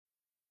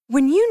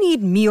When you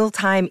need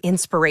mealtime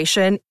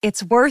inspiration,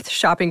 it's worth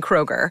shopping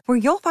Kroger, where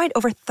you'll find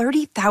over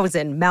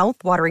 30,000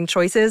 mouth-watering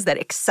choices that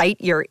excite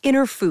your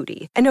inner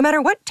foodie. And no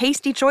matter what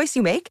tasty choice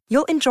you make,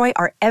 you'll enjoy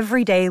our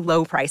everyday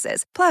low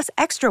prices, plus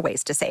extra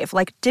ways to save,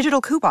 like digital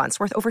coupons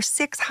worth over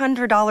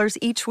 $600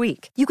 each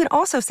week. You can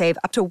also save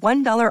up to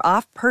 $1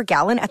 off per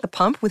gallon at the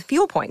pump with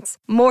fuel points.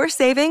 More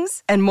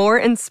savings and more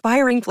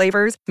inspiring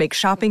flavors make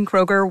shopping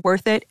Kroger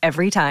worth it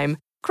every time.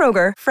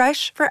 Kroger,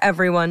 fresh for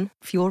everyone.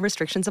 Fuel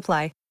restrictions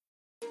apply.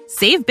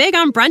 Save big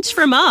on brunch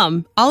for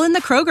mom, all in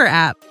the Kroger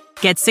app.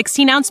 Get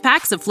 16-ounce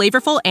packs of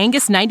flavorful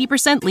Angus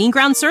 90% lean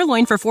ground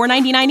sirloin for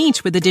 $4.99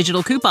 each with a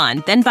digital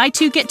coupon. Then buy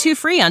 2, get 2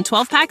 free on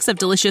 12 packs of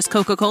delicious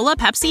Coca-Cola,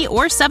 Pepsi,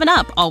 or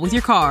 7-Up, all with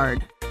your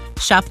card.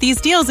 Shop these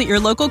deals at your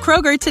local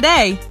Kroger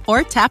today,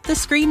 or tap the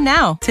screen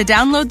now to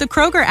download the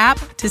Kroger app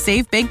to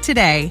save big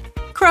today.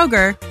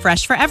 Kroger,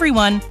 fresh for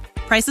everyone.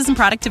 Prices and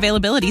product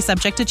availability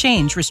subject to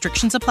change.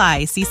 Restrictions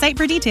apply. See site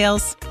for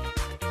details.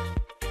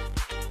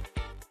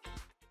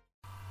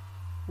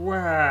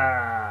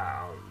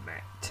 Well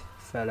met,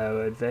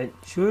 fellow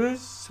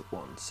adventurers,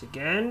 once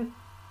again.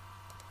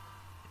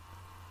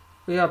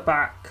 We are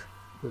back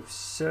with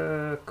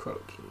Sir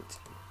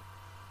Croakington,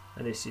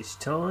 and it is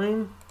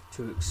time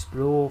to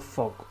explore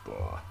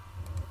Fogbough,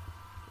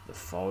 the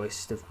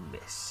Forest of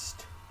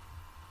Mist.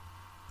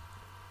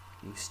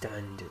 You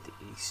stand at the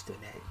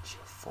eastern edge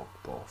of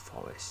Fogbough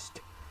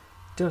Forest,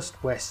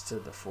 just west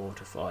of the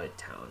fortified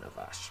town of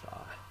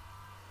Ashlar.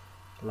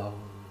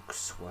 Long,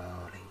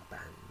 swirling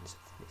bands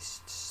of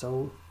mist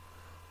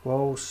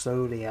roll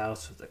slowly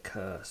out of the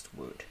cursed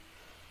wood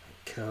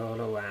and curl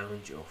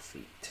around your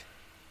feet,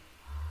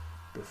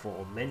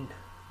 before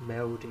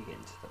melding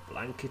into the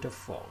blanket of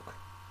fog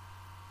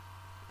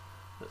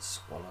that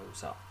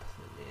swallows up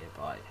the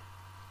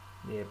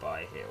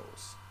nearby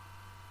hills.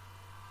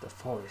 The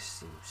forest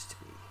seems to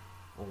be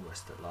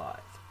almost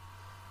alive,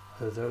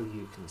 although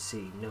you can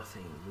see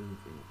nothing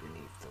moving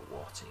beneath the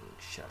rotting,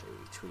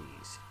 shadowy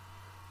trees.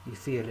 You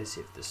feel as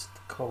if the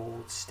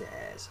cold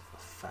stares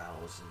of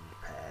 1,000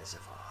 pairs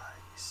of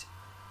eyes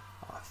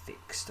are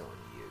fixed on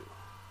you.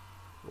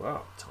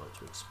 Well, time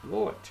to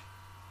explore it.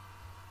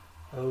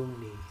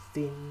 Only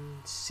thin,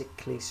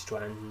 sickly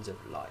strands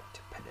of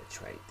light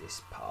penetrate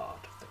this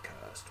part of the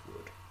cursed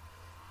wood.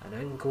 An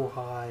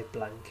ankle-high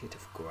blanket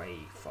of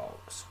grey fog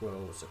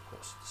swirls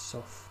across the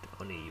soft,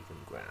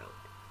 uneven ground.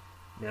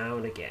 Now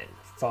and again,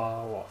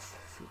 far off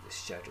through the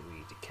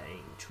shadowy,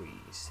 decaying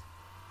trees,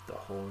 the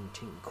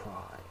haunting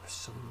cry of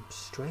some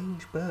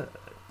strange bird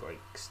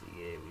breaks the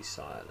eerie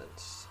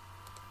silence.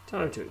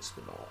 Time to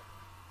explore.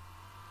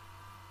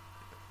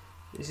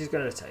 This is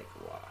going to take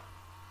a while.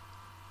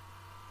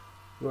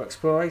 Your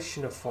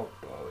exploration of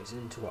Fogbough is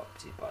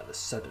interrupted by the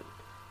sudden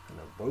and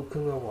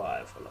unbroken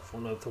arrival of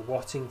one of the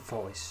rotting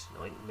forest's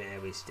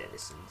nightmarish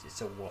denizens.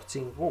 It's a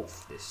rotting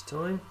wolf this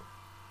time.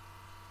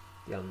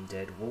 The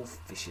undead wolf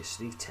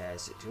viciously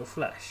tears at your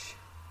flesh.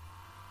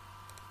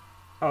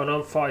 Oh, and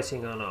I'm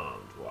fighting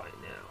unarmed right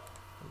now.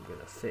 I'm going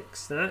to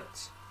fix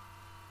that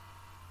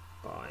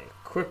by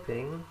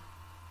equipping,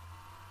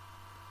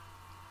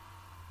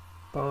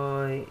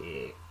 where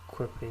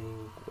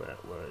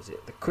is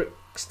it? The quick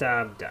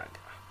stab dagger.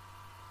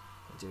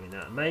 I'm doing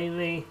that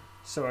mainly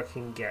so I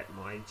can get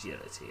my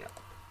agility up.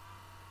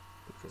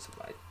 Because if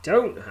I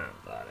don't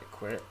have that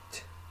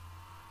equipped,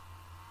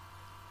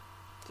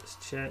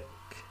 just check.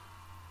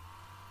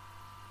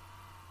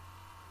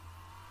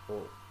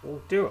 Or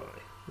do I?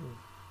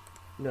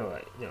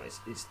 No, it's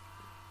the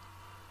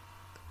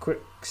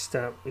quick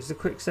stab. Is the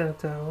quick stab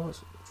dagger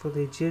for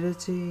the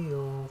agility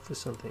or for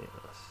something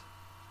else?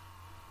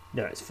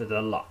 No, it's for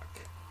the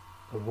luck.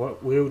 I'm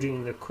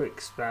wielding the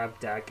quick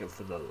stab dagger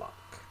for the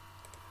luck,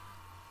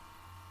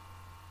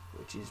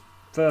 which is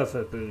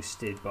further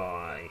boosted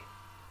by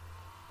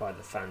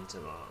the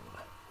phantom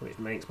armor, which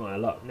makes my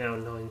luck now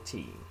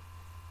 19.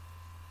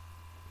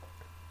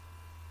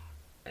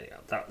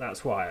 Anyhow,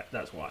 that's why.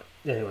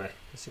 Anyway,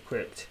 it's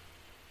equipped.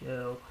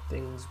 Now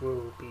things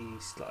will be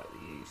slightly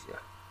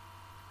easier.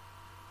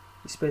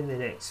 You spend the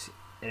next...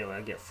 Anyway, I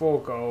get 4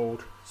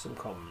 gold, some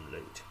common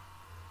loot.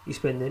 You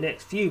spend the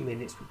next few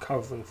minutes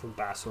recovering from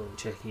battle and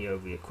checking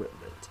over your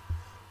equipment.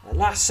 At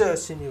last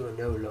certain you are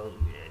no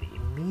longer in any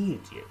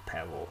immediate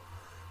peril,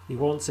 you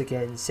once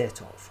again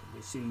set off and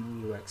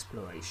resume your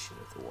exploration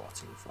of the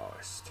rotting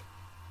forest.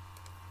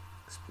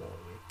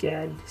 Exploring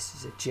again. This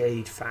is a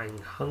Jade Fang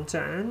Hunter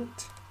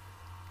Ant.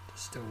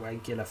 Just a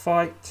regular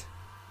fight.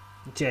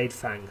 The Jade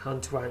Fang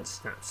Hunter Ant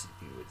snaps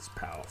at you with his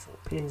powerful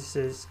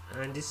pincers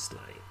and is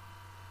slain.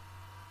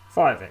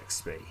 5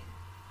 XP.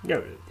 No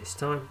loot this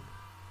time.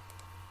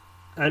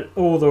 And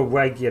all the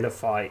regular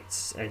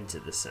fights enter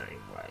the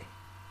same way.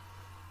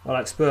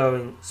 While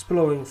exploring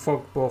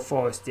Fogbough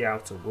Forest, the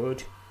outer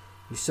wood,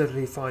 you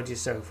suddenly find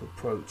yourself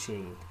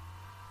approaching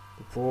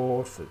the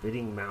broad,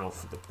 forbidding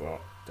mouth of the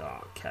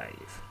dark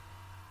cave.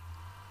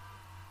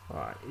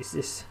 Alright, is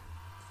this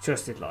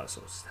trusted light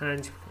source?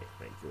 Hand,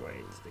 make your way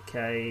into the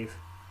cave.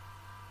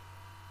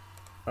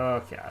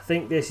 Okay, I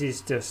think this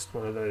is just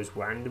one of those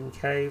random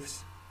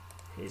caves.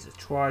 Here's a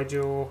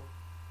Tridor.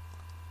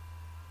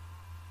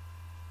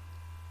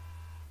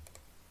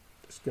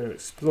 Just going to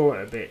explore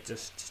it a bit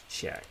just to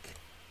check.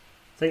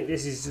 I think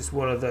this is just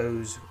one of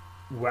those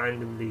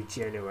randomly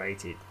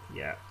generated.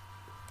 Yeah,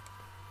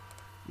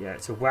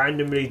 it's a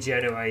randomly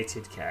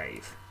generated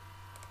cave.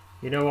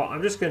 You know what?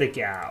 I'm just going to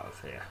get out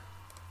of here.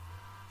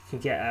 You can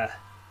get a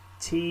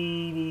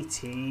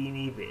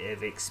teeny bit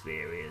of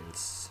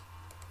experience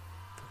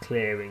for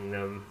clearing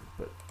them,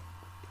 but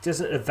it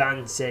doesn't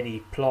advance any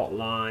plot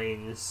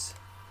lines,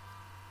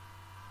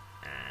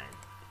 and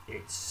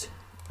it's,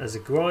 as a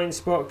grind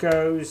spot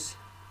goes,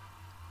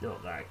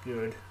 not that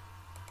good.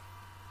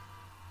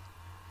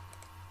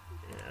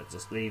 Yeah, I'll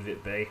just leave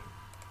it be.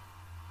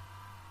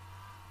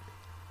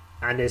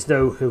 And there's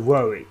no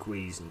heroic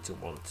reason to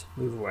want to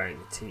move away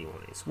and continue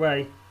on its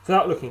way.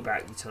 Without looking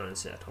back, you turn and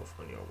set off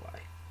on your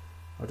way.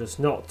 I'll just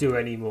not do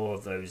any more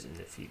of those in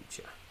the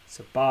future. It's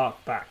a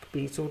barkback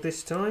beetle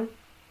this time.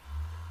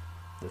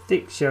 The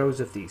thick shells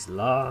of these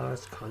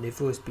large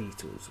carnivorous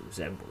beetles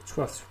resemble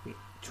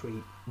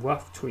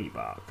rough tree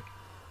bark.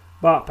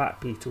 Barkback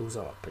beetles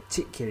are a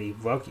particularly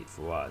rugged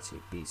variety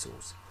of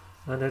beetles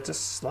and are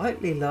just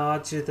slightly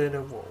larger than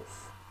a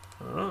wolf.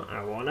 Oh,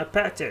 I want to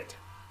pet it.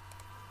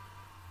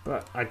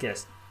 But I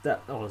guess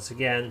that, once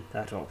again,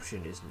 that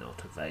option is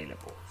not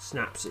available.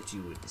 Snaps at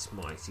you with its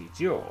mighty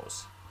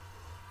jaws.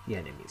 The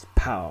enemy's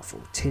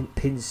powerful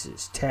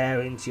pincers tear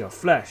into your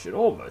flesh and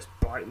almost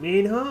bite me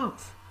in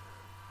half.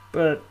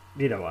 But,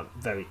 you know, I'm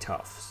very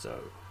tough, so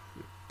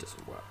it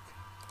doesn't work.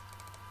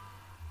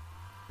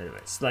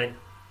 Anyway, slain.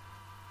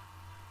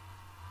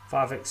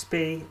 5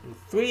 XP and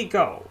 3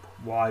 gold.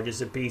 Why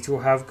does a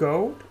beetle have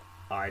gold?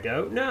 I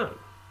don't know.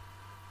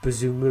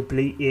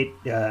 Presumably it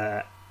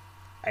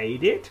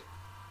aided,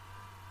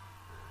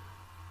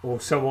 or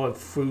someone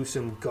threw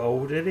some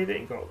gold at it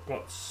and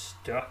got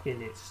stuck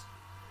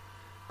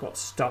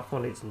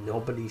on its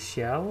knobbly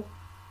shell,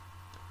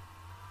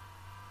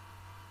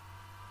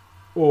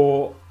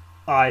 or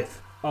it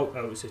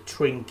was a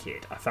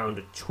trinket. I found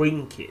a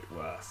trinket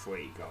worth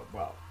 3 gold.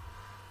 Well,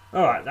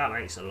 alright, that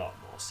makes a lot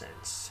more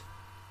sense.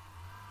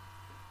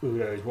 Who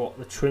knows what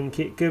the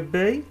trinket could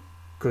be?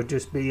 Could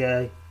just be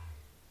a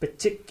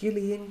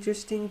particularly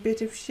interesting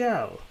bit of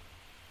shell.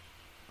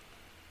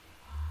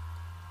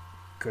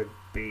 Could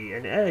be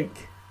an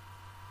egg.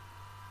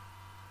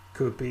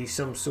 Could be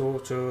some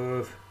sort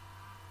of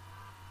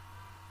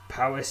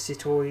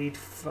parasitoid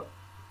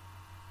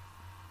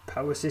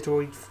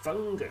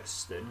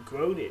fungus that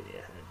grown in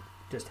it and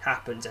just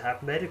happened to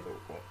have medical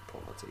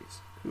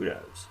qualities. Who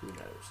knows?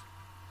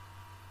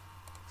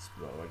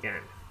 Explore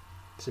again.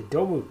 It's a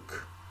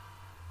Domuk.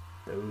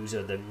 Those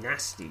are the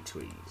nasty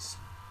trees.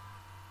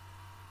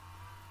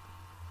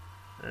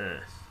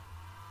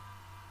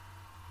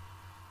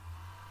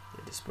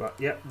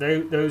 Yep,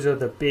 those are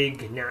the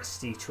big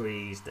nasty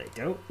trees. They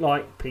don't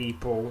like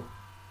people.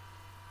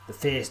 The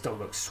fierce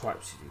Domuk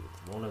swipes you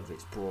with one of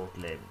its broad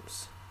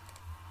limbs.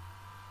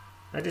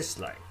 That is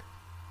slain.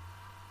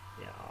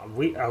 Yeah,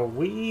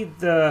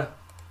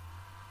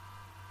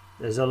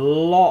 there's a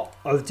lot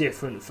of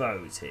different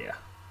foes here.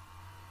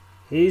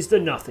 Here's the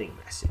nothing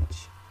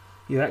message.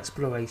 Your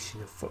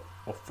exploration of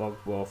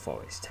Fogbough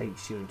Forest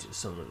takes you into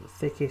some of the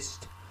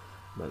thickest,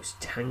 most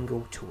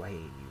tangled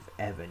terrain you've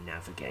ever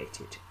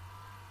navigated.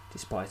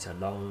 Despite a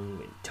long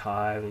and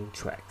tiring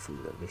trek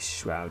through the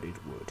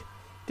mist-shrouded wood,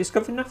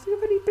 discover nothing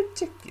of any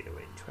particular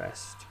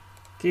interest.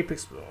 Keep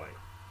exploring.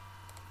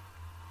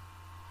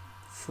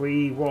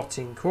 3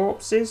 rotting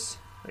corpses.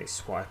 They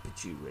swipe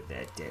at you with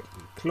their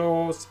deadly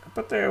claws,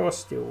 but they are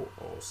still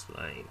all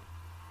slain.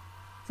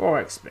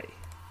 4 XP.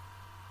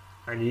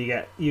 And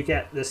you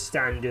get the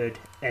standard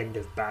end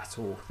of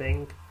battle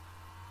thing.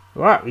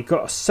 Right, we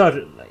got a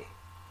suddenly.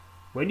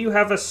 When you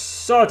have a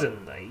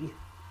suddenly,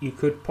 you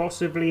could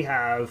possibly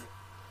have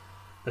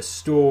a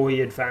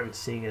story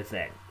advancing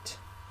event.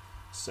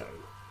 So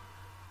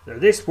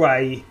this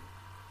way,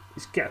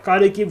 it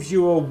kind of gives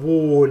you a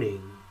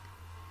warning.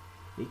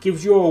 It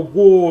gives you a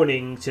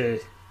warning to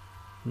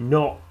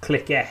not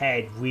click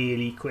ahead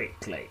really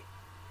quickly.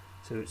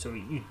 So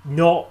you're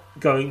not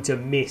going to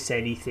miss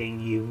anything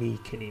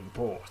unique and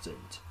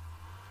important,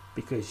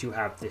 because you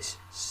have this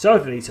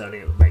suddenly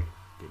turning up.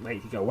 It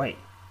make you go, wait.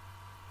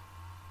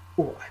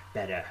 Oh, I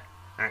better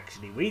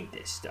actually read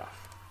this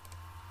stuff.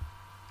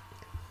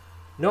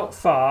 Not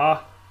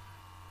far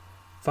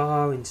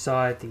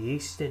inside the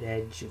eastern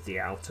edge of the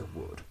outer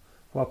wood,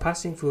 while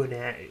passing through an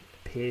area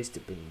that appears to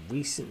have been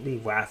recently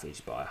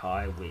ravaged by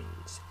high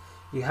winds,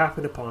 you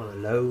happen upon a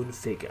lone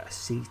figure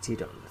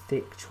seated on the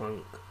thick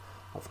trunk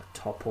of a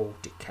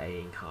toppled,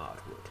 decaying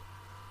hardwood.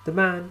 The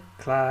man,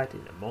 clad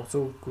in a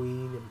mottled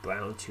green and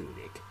brown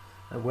tunic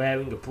and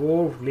wearing a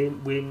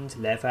broad-brimmed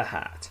leather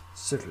hat,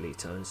 suddenly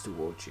turns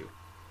towards you.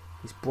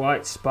 His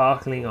bright,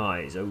 sparkling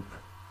eyes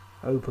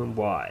open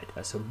wide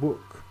as a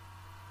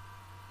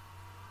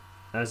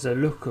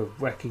look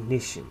of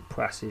recognition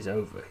passes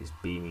over his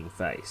beaming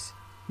face.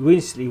 You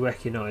instantly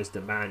recognise the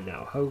man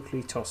now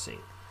hopefully tossing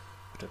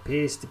what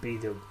appears to be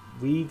the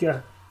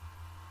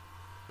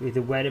with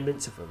the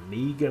remnants of a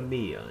meagre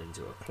meal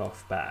into a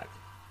cloth bag.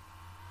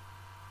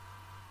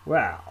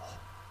 Well,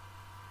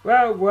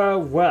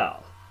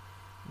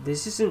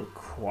 this isn't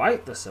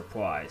quite the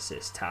surprise,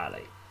 says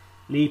Tally,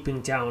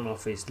 leaping down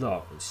off his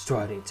log and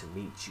striding to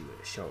meet you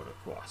at a shoulder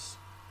cross.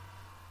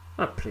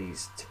 I'm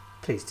pleased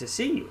to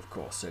see you, of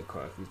course, said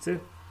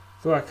Croakington,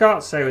 though I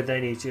can't say with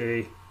any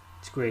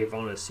degree of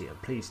honesty I'm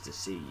pleased to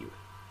see you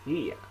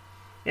here.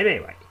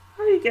 Anyway,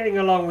 how are you getting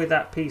along with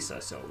that piece I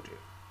sold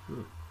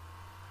you?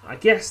 I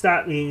guess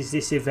that means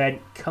this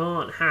event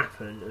can't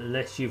happen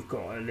unless you've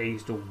got at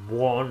least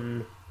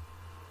one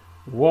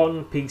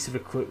piece of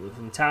equipment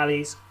from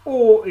Tally's,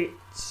 or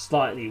it's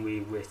slightly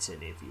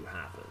rewritten if you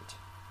haven't.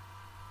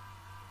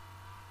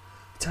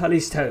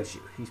 Tally's tells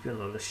you he's been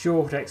on a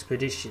short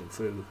expedition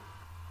through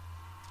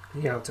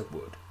the outer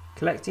wood,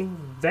 collecting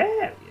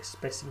various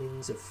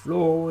specimens of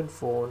flora and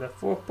fauna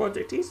for a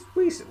project he's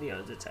recently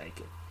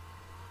undertaken.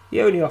 He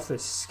only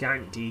offers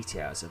scant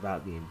details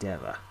about the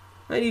endeavour,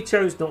 and you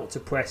chose not to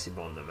press him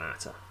on the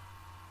matter.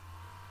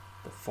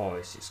 The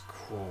forest is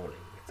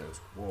crawling with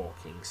those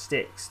walking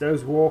sticks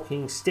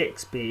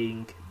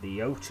being the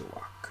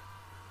Otawak,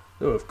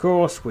 though of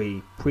course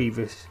we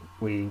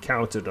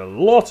encountered a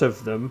lot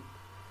of them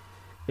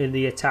in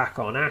the attack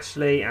on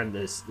Ashley, and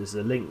there's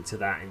a link to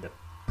that in the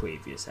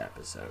previous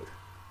episode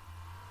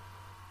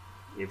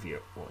if you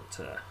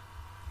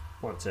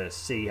want to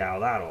see how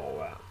that all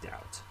worked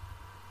out.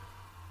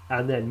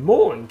 And then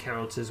more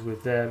encounters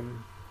with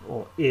them,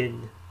 or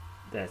in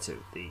there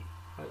too.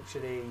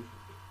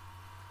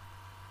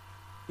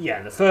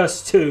 The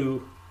first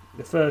two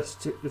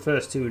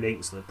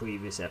links in the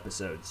previous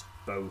episodes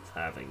both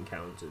have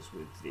encounters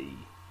with the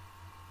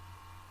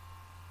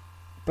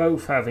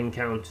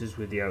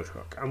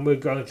Otawak, and we're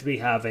going to be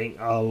having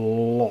a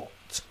lot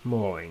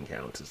more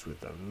encounters with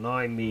them. And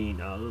I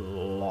mean a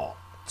lot.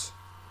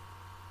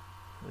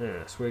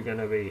 Yes, we're going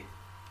to be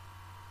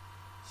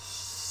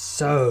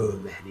so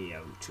many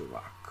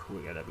Otawak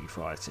we're going to be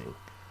fighting.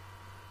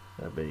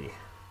 There'll be,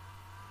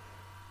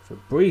 for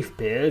brief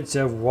periods,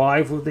 a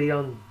rival the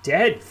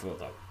undead for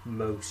the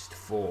most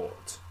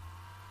fought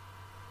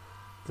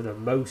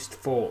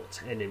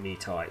enemy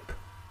type.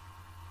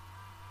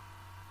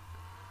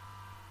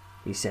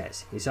 He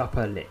says, his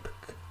upper lip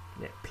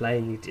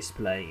plainly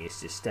displaying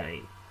his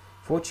disdain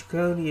for what you can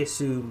only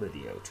assume of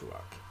the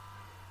Otawak,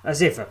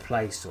 as if a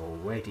place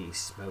already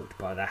smote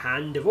by the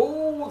hand of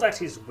all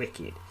that is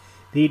wicked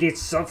needed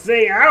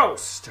something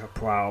else to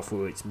prowl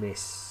through its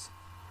mists.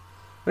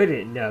 If I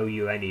didn't know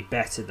you any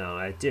better than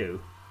I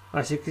do,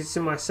 I should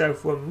consider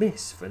myself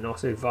remiss for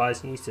not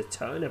advising you to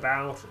turn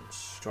about and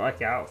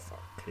strike out for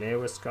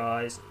clearer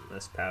skies and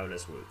less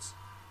perilous woods.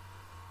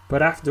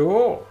 But after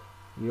all,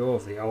 you're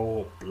of the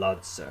old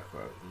blood, Sir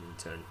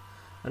Croakington.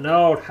 An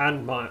old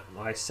hand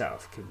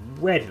myself can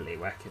readily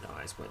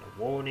recognise when a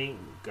warning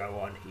will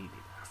go unheeded.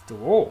 After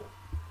all,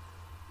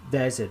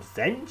 there's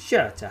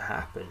adventure to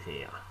happen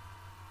here.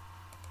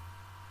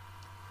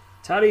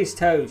 Tally's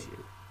tells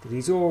you that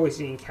he's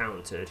already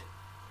encountered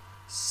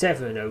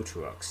 7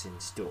 Otawaks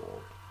since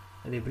dawn,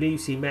 and he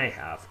believes he may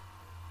have,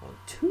 on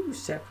 2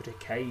 separate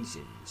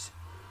occasions,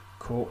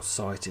 caught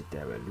sight of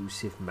their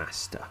elusive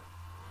master,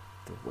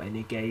 the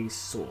renegade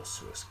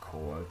sorceress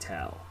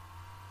Corotel.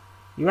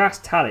 You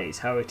ask Tally's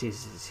how it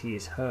is he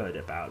has heard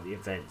about the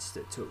events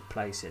that took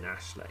place in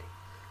Ashley,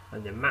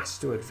 and the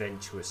master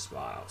adventurer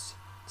smiles.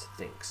 To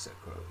think, Sir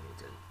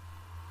Croakington,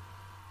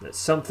 that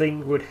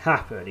something would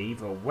happen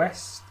either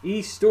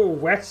east or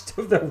west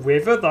of the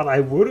river that I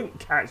wouldn't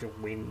catch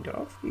wind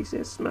of, he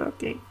says,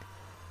 smirking.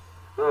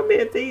 I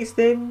admit these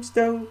things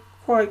don't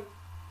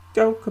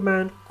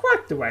command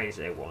quite the range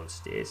they once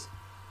did,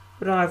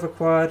 but I've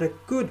acquired a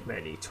good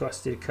many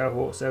trusted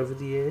cohorts over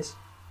the years,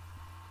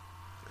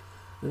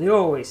 and they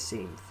always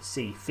seem to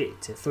see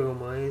fit to fill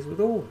my ears with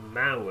all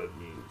manner of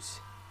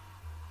news.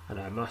 And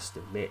I must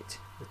admit,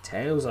 the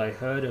tales I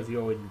heard of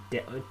your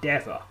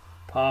endeavour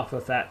path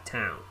of that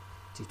town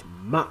did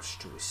much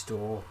to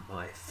restore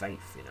my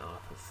faith in our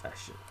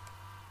profession.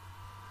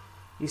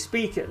 You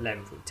speak at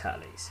length with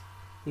Tally's.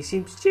 He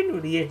seems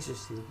genuinely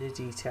interested in the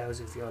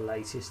details of your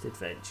latest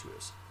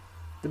adventures.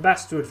 The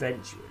master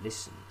adventurer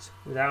listens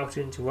without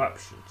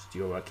interruptions to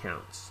your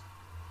accounts,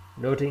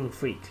 nodding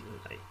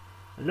frequently,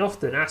 and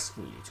often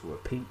asking you to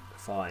repeat the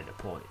finer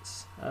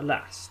points. At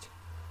last,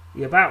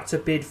 you're about to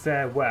bid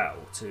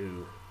farewell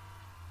to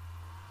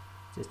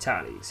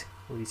Tally's,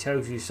 when he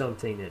tells you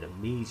something that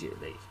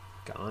immediately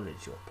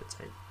garners your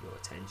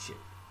attention.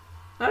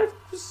 I have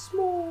a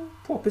small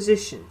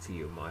proposition for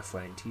you, my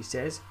friend, he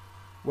says,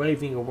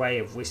 waving away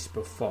a wisp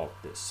of fog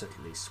that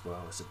subtly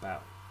swirls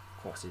about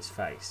across his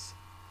face.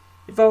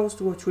 It involves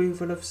the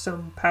retrieval of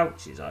some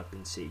pouches I've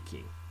been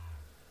seeking.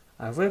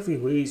 I have every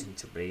reason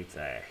to believe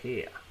they are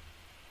here,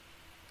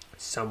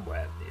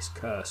 somewhere in this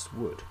cursed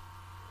wood.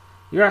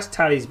 You ask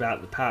Tally's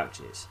about the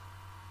pouches.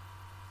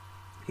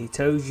 He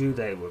tells you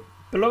they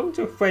belonged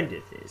to a friend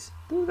of his,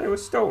 but they were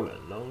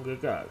stolen long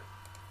ago.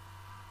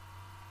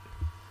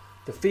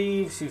 The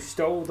thieves who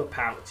stole the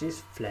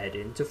pouches fled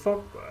into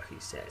Fogborough, he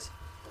says,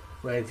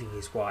 waving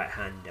his white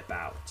hand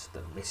about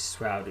the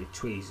mist-shrouded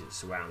trees that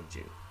surround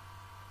you.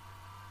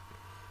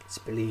 It's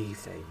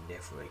believed they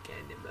never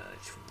again emerge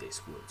from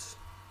this woods.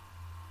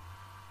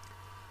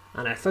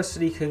 And I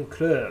fussily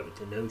concur with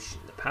the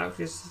notion the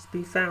pouches is to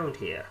be found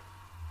here.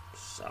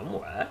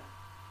 Somewhere.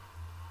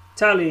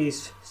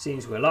 Tallies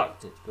seems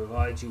reluctant to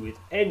provide you with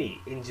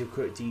any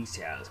intricate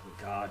details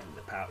regarding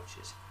the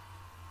pouches,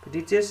 but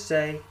he does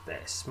say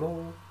they're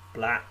small,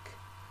 black,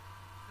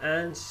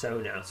 and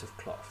sewn out of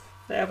cloth.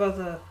 They have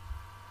other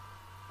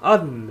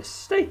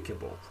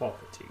unmistakable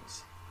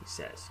properties, he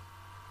says.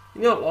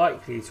 You're not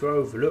likely to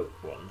overlook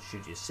one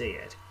should you see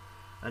it.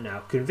 And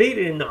now,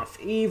 convenient enough,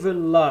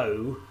 even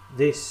though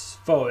this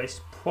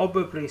forest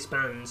probably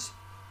spans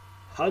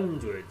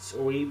hundreds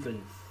or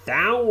even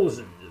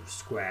thousands of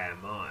square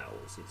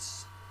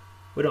miles,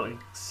 we're not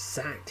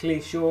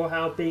exactly sure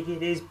how big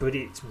it is, but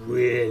it's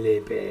really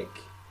big.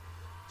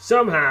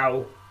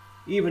 Somehow,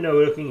 even though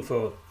we're looking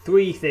for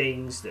three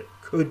things that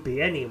could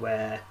be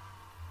anywhere,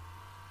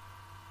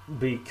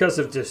 because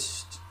of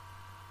just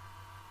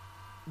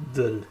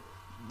the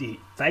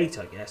fate,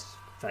 I guess.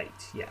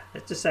 Fate, yeah.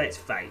 Let's just say it's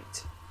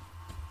fate.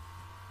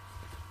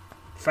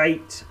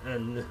 Fate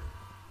and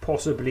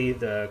possibly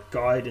the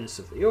guidance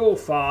of the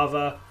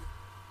All-Father,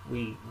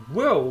 we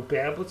will be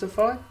able to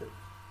find them.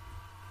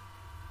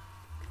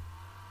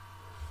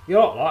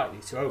 You're not likely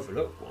to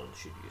overlook one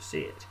should you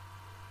see it.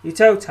 You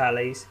tell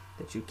Tallies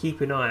that you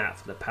keep an eye out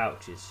for the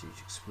pouches as you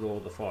explore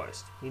the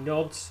forest. He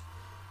nods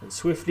and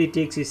swiftly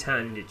digs his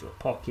hand into a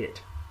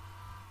pocket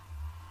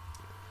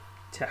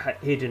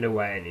hidden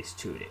away in his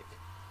tunic.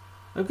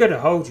 I'm going to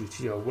hold you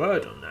to your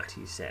word on that,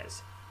 he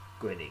says,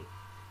 grinning,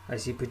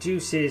 as he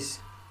produces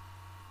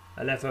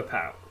a leather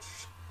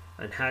pouch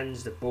and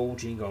hands the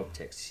bulging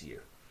object to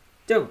you.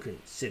 Don't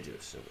consider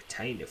us a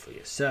retainer for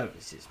your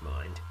services,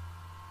 mind.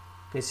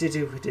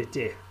 Consider it a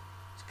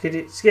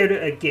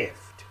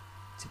gift,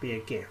 to be a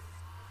gift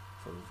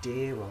from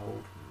dear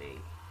old me.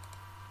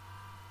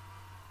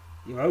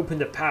 You open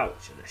the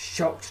pouch and are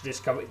shocked to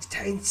discover it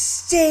contains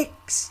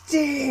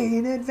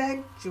 16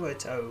 adventurer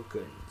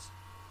tokens.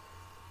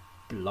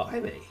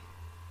 Blimey.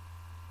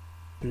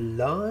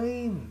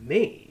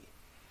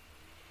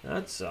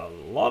 That's a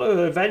lot of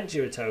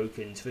adventurer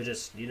tokens for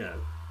just,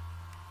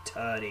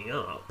 turning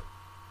up.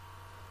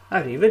 I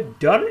haven't even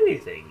done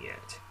anything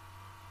yet.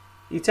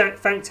 You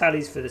thank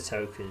Tallies for the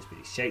tokens, but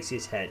he shakes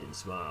his head and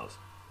smiles.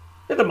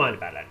 Never mind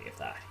about any of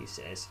that, he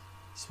says,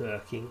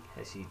 smirking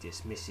as he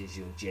dismisses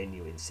your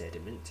genuine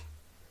sentiment.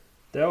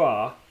 There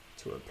are,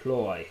 to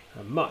employ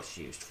a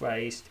much-used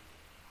phrase,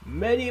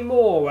 many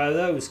more where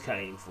those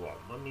came from.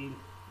 I mean,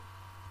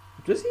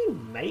 does he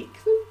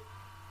make them?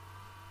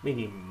 I mean,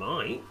 he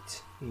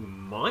might. He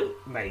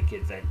might make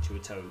adventure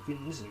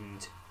tokens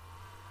and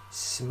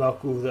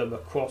smuggle them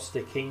across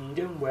the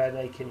kingdom where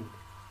they can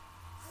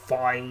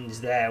find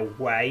their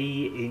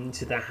way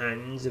into the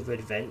hands of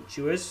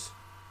adventurers.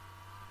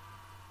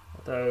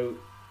 Although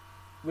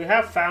we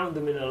have found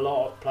them in a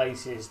lot of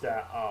places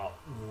that are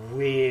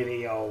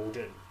really old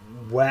and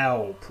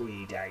well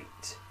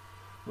predate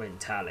when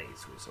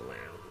Tallies was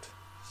around.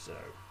 So,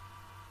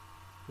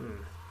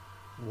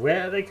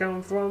 where they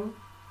come from?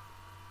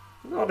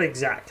 Not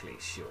exactly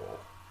sure.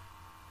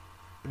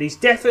 But he's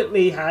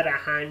definitely had a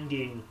hand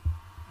in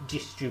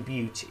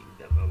distributing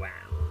them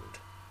around.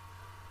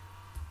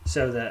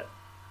 So that,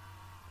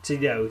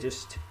 to,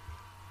 just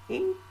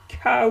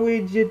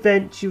encourage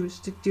adventurers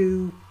to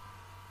do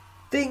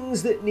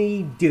things that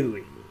need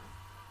doing.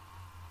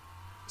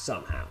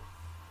 Somehow.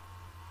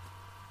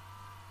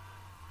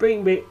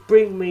 Bring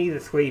me the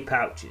 3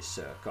 pouches,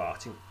 Sir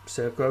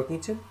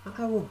Croakington, and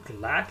I will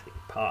gladly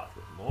part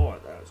with more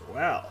of those.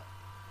 Well,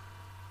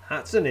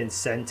 that's an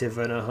incentive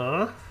and a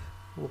half.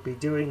 We'll be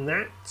doing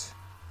that.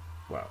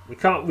 Well, we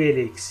can't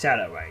really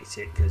accelerate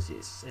it because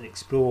it's an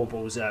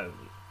explorable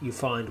zone. You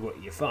find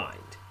what you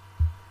find.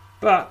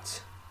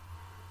 But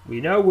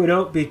we know we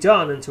won't be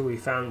done until we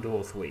found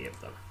all 3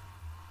 of them.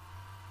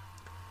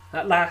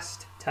 At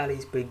last,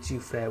 Tallies bids you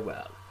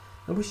farewell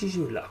and wishes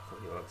you luck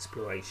on your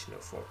exploration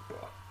of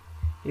Frogboar.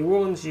 He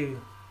warns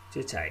you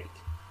to take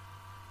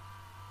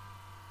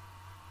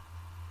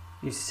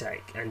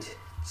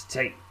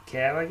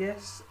care, I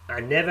guess.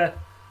 I never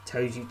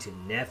told you to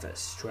never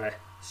stray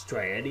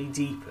any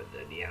deeper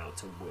than the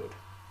outer wood.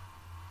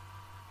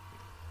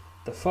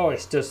 The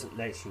forest doesn't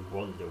let you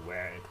wander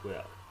where it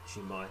will, as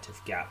you might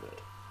have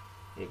gathered.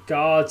 It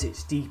guards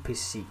its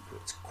deepest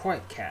secrets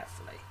quite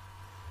carefully,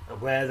 and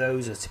where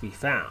those are to be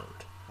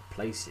found are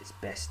places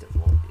best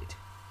avoided.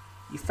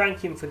 You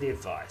thank him for the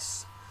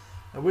advice,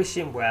 and wish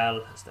him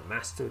well as the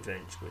Master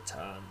Adventurer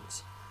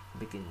returns and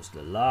begins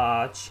the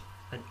large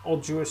and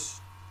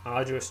arduous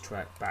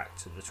trek back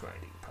to the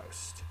trading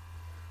post.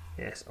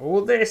 Yes,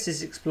 all this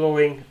is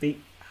exploring the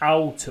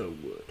outer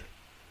wood.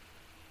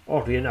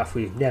 Oddly enough,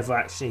 we've never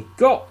actually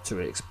got to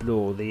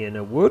explore the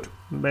inner wood.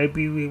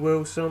 Maybe we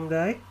will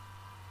someday.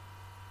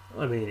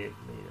 I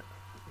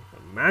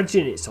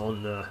imagine it's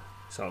on the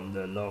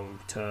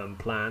long-term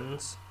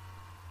plans.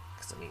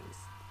 Because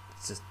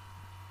it's just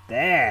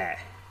there.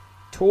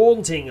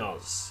 taunting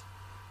us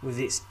with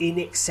its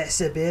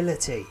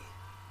inaccessibility.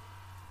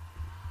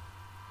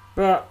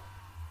 But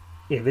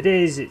if it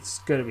is, it's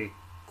going to be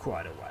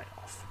quite a way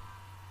off.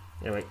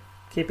 Anyway,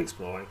 keep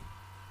exploring.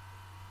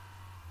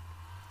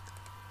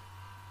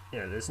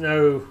 Yeah, there's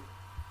no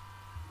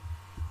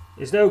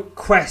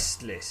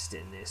quest list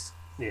in this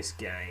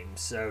game,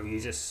 so you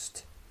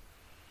just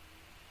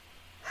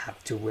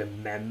have to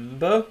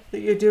remember that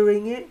you're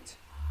doing it.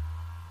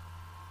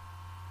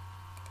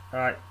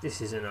 Alright, this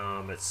is an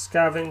armoured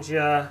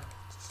scavenger.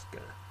 Just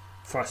gonna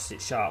thrust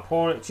its sharp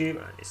horn at you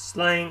and it's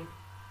slain.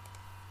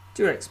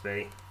 2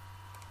 XP.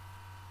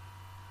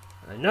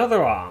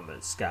 Another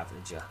armoured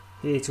scavenger,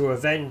 here to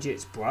avenge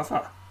its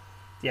brother.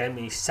 The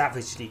enemy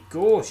savagely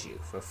gores you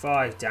for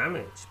 5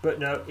 damage, but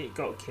no, it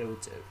got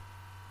killed too.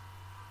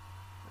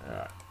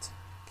 Alright,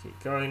 keep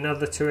going,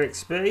 another 2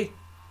 XP.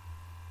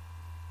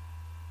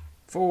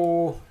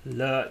 4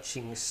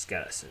 lurching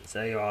skeletons.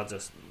 They are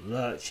just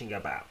lurching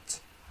about.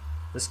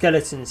 The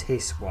skeletons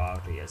hiss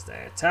wildly as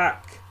they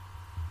attack,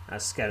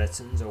 as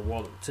skeletons are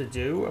wont to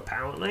do,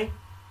 apparently.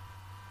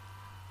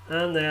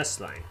 And they are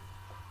slain.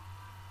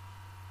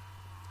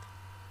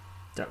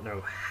 Don't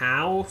know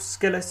how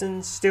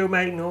skeletons still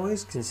make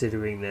noise,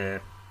 considering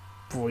their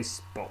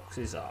voice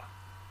boxes are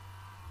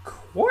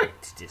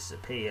quite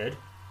disappeared.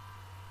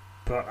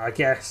 But I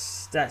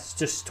guess that's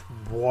just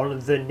one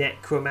of the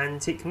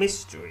necromantic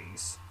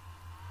mysteries,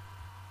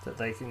 that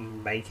they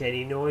can make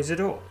any noise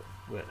at all.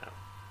 Well, no,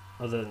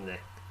 other than the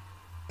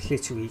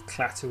clittery,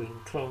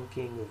 clattering,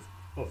 clonking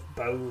of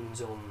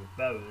bones on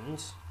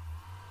bones,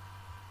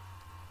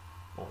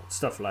 or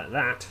stuff like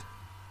that,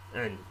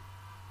 and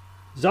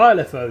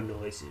xylophone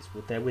noises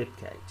with their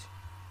ribcage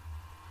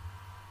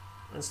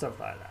and stuff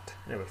like that.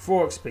 Anyway,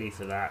 4 XP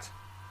for that.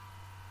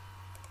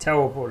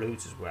 Terrible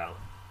loot as well.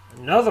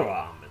 Another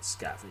armoured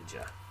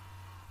scavenger.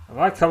 Have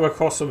I come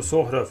across some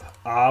sort of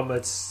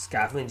armoured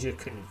scavenger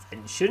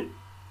convention?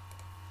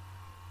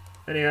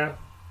 Anyhow,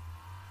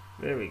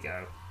 there we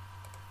go.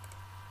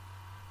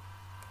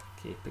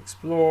 Keep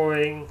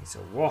exploring. It's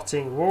a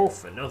rotting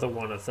wolf, another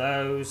one of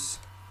those.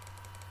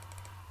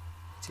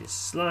 It is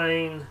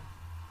slain.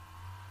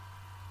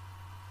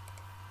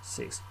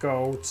 6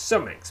 gold,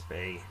 some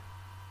XP.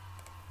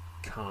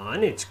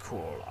 Carnage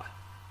Crawler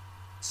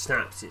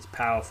snaps its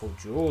powerful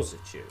jaws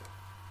at you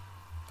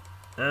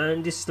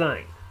and is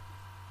slain.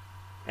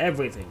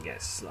 Everything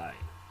gets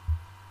slain.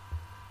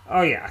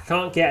 Oh yeah, I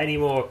can't get any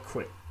more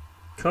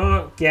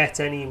Can't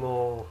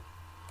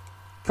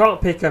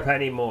pick up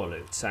any more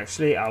loot.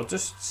 Actually, I'll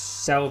just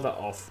sell that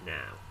off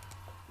now.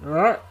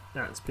 Alright,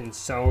 that's been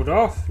sold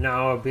off.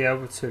 Now I'll be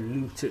able to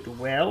loot it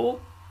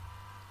well.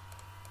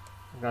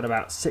 I've got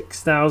about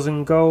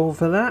 6,000 gold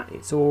for that.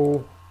 It's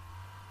all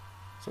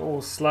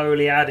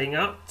slowly adding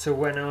up to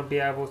when I'll be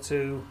able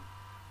to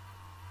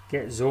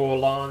get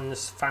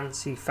Zorlan's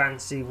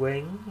fancy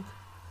wing,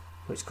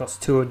 which costs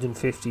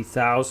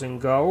 250,000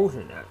 gold,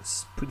 and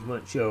that's pretty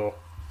much it's going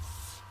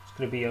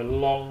to be a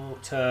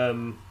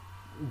long-term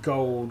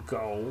gold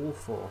goal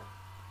for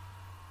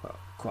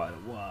quite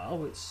a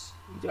while.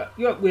 You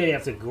don't really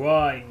have to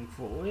grind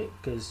for it,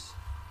 because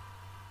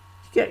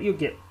you'll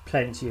get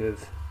plenty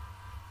of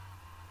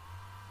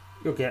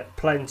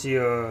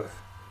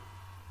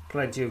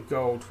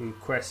gold through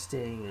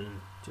questing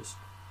and just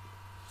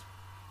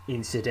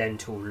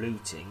incidental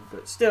looting,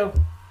 but still,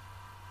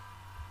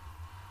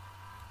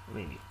 I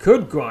mean, you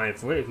could grind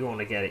for it if you want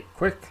to get it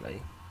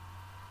quickly.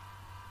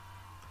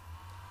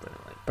 But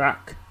anyway,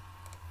 back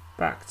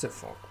to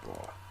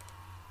Fogbough.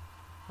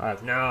 I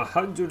have now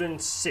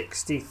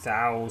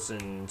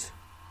 160,000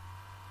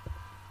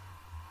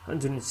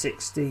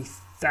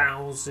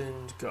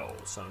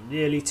 gold, so I'm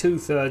nearly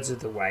 2/3 of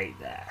the way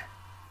there.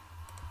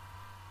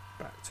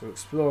 Back to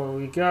explore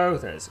we go.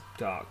 There's a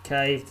dark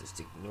cave, just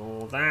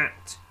ignore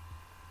that.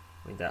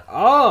 I mean, there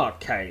are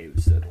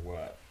caves that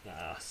are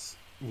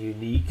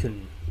unique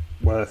and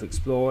worth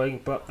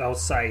exploring, but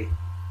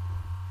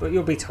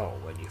you'll be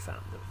told when you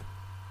found them.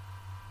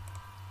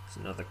 There's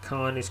another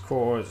Carnage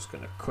Core. I'm just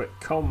going to quick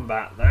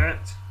combat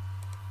that.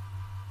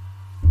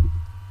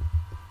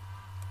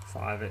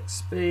 5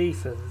 XP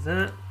for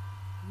that.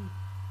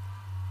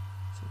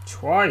 Some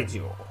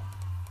Trijaw.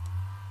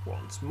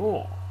 Once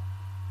more.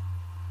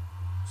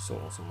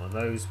 Saw some of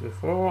those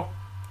before.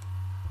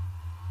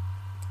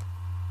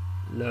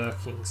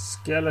 Lurking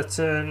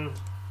skeleton.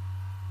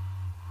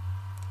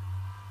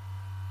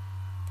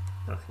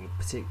 Nothing of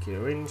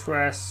particular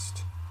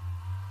interest.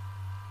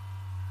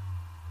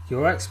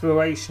 Your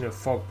exploration of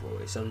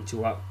Fogbough is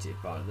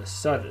interrupted by the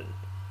sudden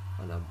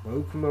and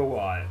unbroken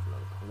arrival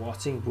of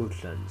rotting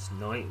woodland's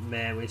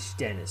nightmarish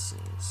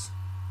denizens.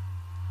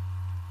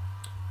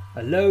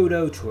 A lone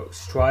Otorook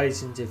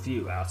strides into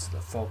view out of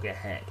the fog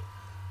ahead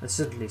and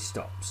suddenly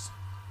stops.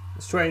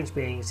 The strange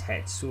being's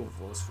head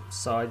swivels from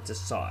side to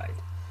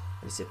side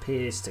as it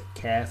appears to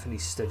carefully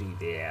study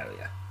the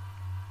area.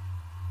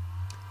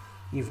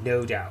 You've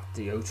no doubt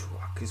the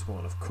Otorook is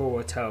one of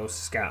Coratel's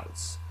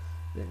scouts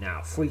that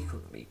now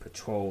frequently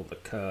patrol the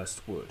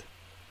cursed wood.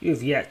 You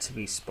have yet to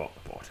be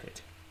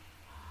spot-botted.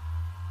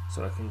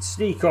 So I can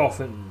sneak off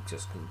and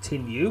just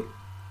continue,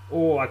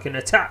 or I can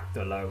attack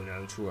the lone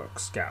Otorock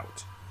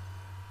scout,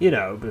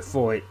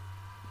 before it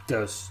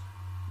does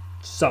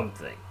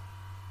something,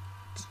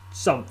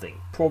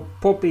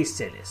 probably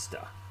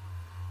sinister,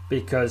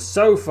 because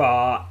so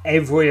far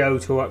every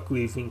Otorock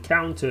we've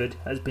encountered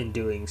has been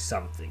doing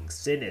something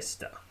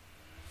sinister,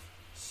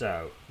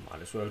 so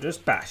might as well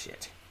just bash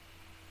it.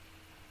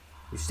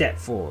 We step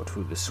forward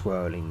through the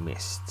swirling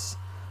mists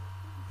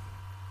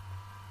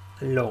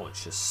and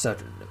launch a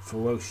sudden and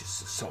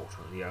ferocious assault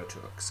on the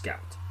Otorock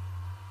scout.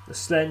 The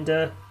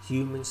slender,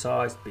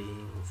 human-sized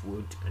being of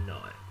wood and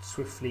iron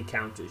swiftly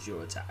counters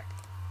your attack.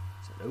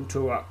 It's an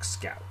Otorock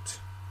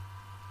scout.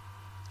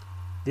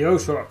 The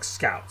Otorock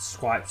scout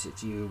swipes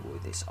at you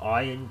with its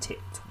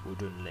iron-tipped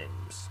wooden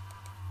limbs.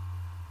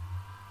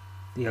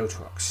 The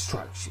Otorock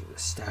strikes you with a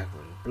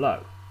staggering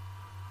blow.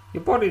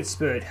 Your body and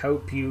spirit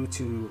help you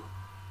to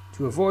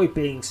avoid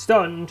being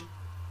stunned,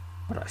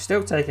 but I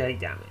still take 8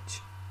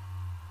 damage.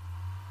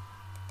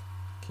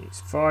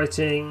 Keeps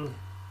fighting.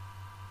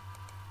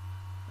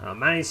 I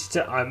managed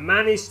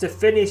to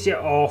finish it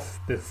off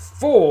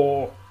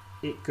before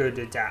it could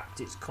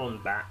adapt its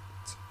combat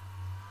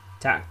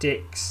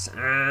tactics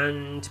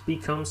and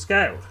become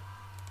scaled.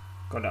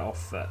 Got it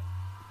off,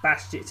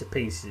 bashed it to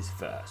pieces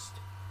first.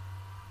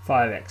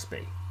 5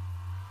 XP.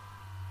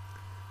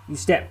 You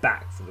step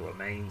back from the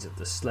remains of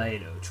the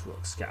slain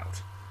Otorock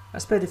scout. I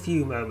spent a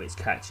few moments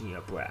catching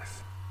your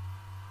breath.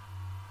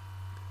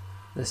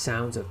 The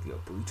sounds of your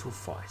brutal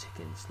fight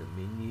against the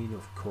minion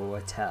of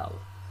Coratel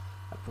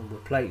have been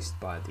replaced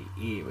by the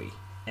eerie,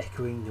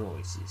 echoing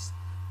noises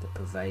that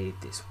pervade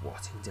this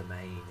rotting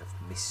domain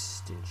of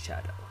mist and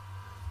shadow.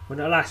 When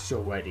at last you're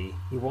ready,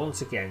 you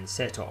once again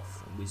set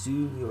off and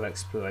resume your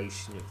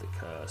exploration of the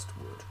cursed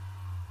wood.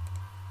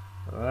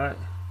 Alright,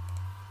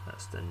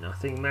 that's the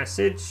nothing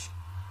message.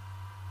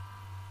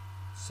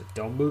 So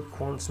Domuk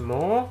once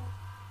more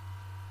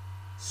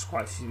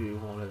swipes you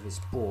with one of his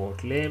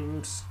broad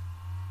limbs.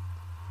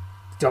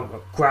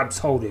 Domuk grabs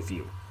hold of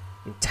you,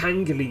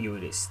 entangling you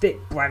in its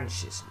thick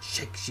branches and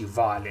shakes you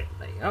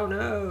violently. Oh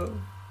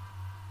no!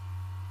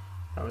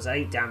 That was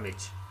 8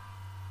 damage.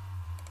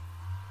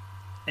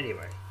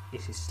 Anyway,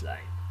 it is slain.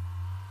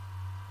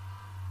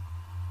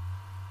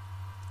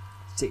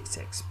 6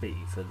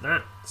 XP for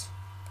that.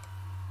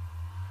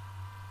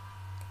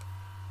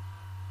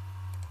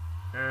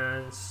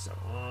 And so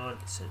on.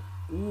 It's an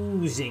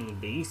oozing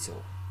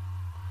beetle.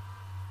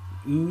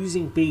 The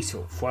oozing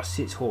beetle thrusts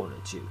its horn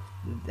at you.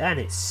 Then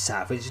it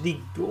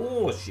savagely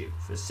gores you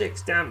for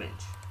 6 damage.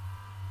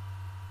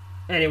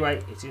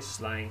 Anyway, it is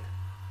slain.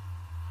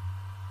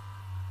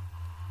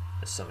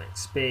 There's some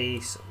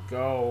XP, some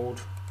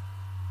gold.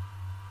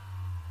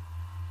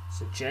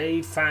 So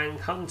Jade Fang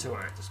Hunter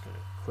Ant is going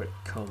to quick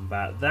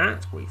combat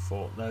that. We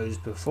fought those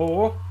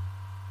before.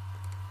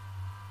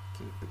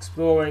 Keep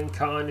exploring.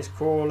 Kindness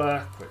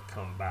Crawler, quick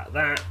combat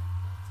that.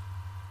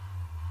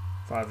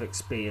 5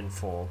 XP and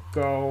 4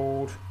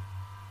 gold.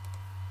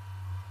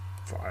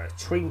 Fire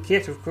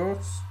Trinket, of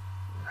course.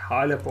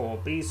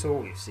 Hylebore Beetle,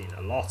 we've seen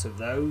a lot of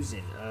those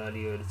in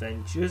earlier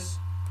adventures.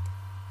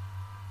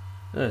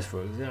 As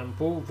for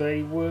example,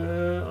 they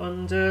were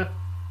under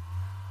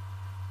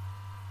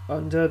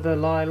the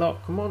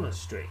Lilac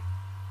Monastery.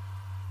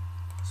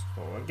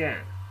 Explore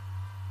again.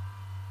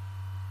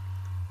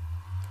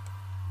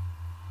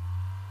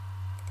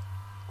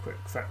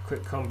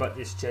 Quick combat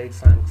this Jade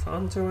Fang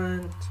Hunter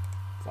Ant.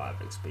 5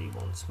 XP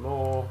once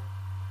more.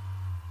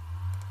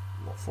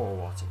 4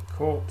 rotting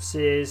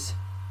corpses.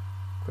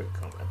 Quick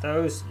combat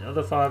those.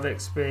 Another 5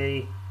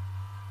 XP.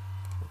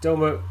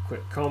 Domuk,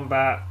 quick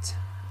combat.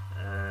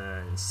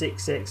 And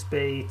 6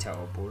 XP.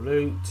 Terrible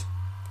loot.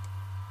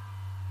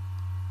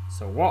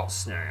 So what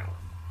snail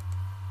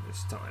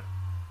this time?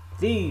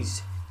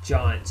 These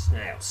giant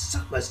snails,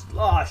 some as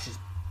large as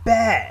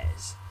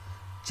bears,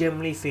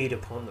 generally feed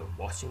upon the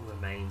rotting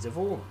remains of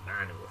all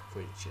manner of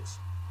creatures.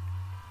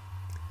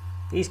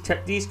 These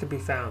can be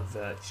found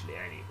virtually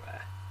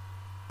anywhere,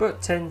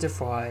 but tend to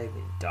thrive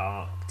in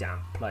dark,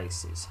 damp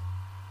places.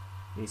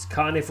 These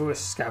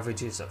carnivorous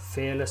scavengers are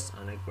fearless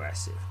and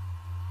aggressive.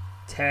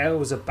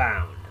 Tales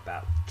abound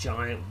about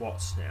giant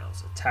wat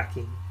snails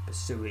attacking,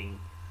 pursuing,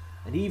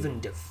 and even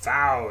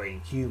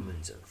devouring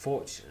humans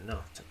unfortunate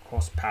enough to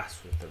cross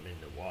paths with them in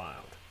the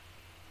wild.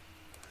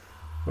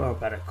 Well,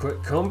 better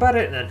quick combat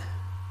it then.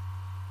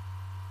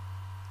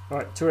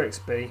 Right, 2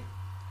 XP.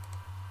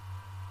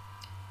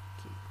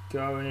 Keep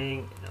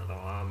going. Another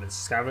armoured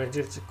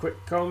scavenger to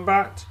quick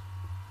combat.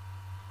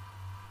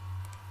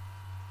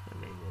 I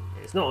mean,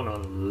 it's not an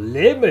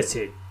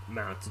unlimited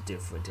amount of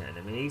different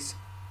enemies.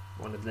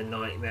 One of the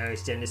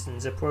nightmarish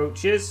denizens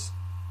approaches.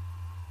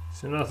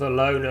 It's another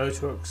low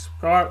Otorock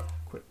scout.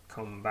 Quick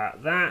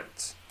combat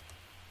that.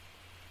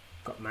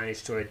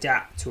 Managed to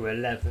adapt to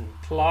 11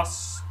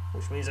 plus,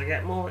 which means I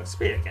get more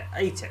XP. I get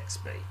 8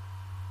 XP.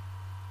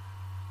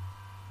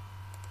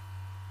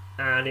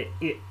 And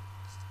its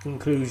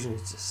conclusion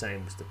is the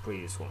same as the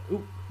previous one.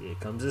 Ooh, here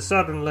comes a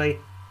suddenly.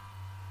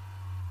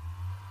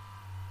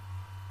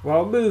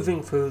 While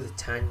moving through the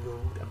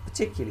tangled and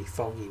particularly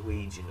foggy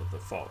region of the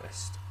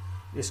forest,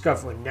 you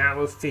discover a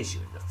narrow fissure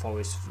in the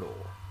forest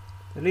floor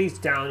that leads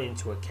down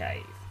into a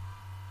cave.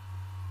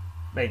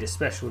 Made a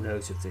special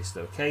note of this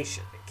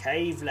location, the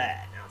cave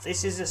lair. Now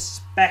this is a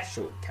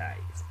special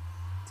cave.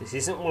 This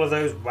isn't one of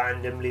those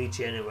randomly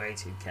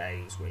generated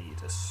caves where you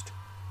just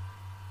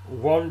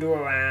wander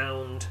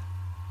around,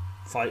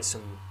 fight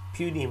some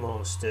puny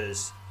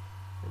monsters,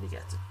 and you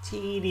get a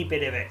teeny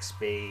bit of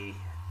XP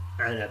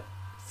and a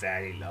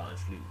very large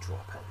loot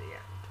drop at the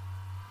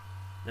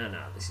end.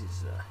 No, this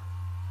is a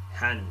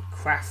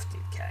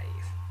handcrafted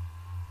cave.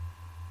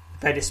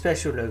 I made a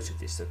special note of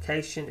this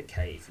location, the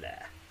cave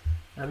lair,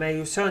 and may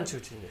return to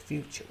it in the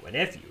future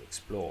whenever you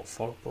explore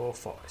Fogbough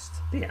Forest,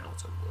 the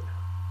Outer Wood.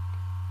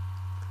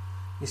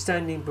 You're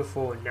standing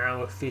before a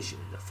narrow fissure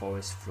in the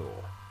forest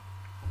floor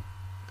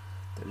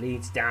that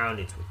leads down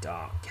into a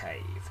dark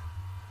cave.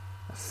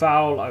 A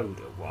foul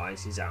odour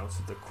rises out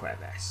of the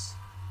crevice.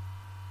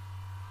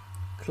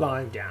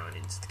 Climb down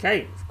into the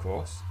cave, of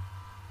course,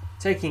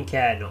 taking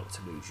care not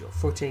to lose your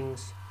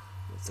footings,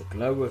 with the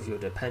glow of your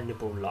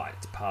dependable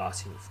light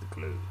parting with the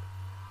gloom.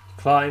 You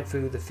climb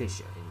through the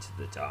fissure into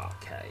the dark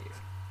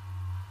cave.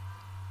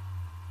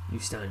 You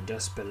stand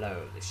just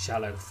below the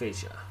shallow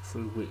fissure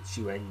through which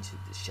you entered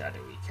the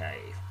shadowy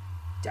cave.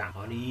 Down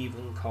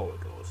uneven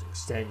corridors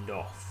extend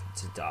off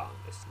into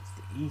darkness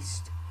into the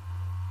east,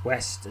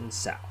 west and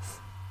south.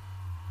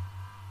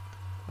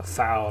 A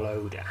foul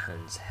odour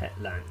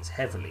lands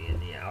heavily in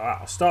the air.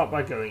 I'll start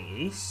by going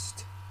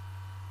east.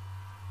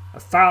 A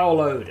foul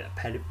odour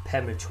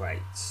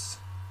penetrates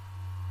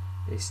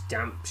this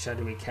damp,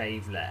 shadowy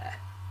cave lair.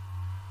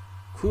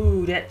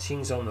 Crude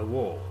etchings on the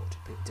wall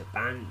depict a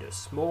band of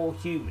small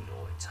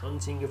humanoids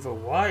hunting a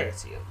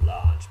variety of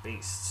large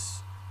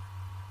beasts.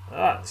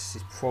 This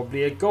is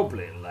probably a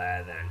goblin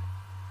lair then.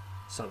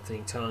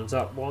 Something turns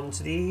up one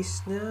to the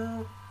east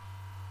now.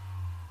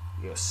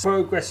 Your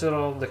progress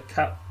along the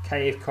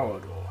cave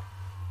corridor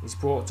is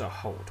brought to a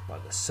halt by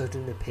the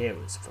sudden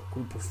appearance of a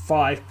group of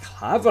 5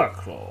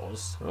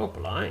 Claverclaws. Oh,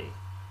 blimey.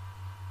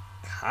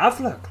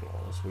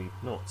 Claverclaws?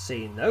 We've not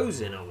seen those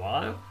in a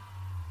while.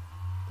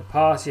 The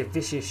party of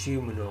vicious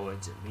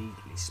humanoids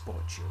immediately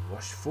spot you and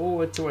rush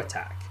forward to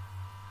attack.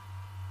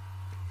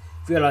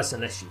 You realise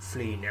unless you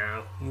flee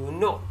now, you will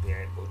not be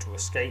able to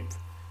escape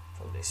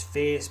from this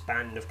fierce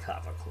band of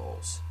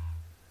Claverclaws.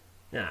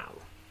 Now,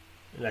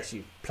 unless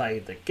you've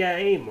played the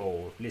game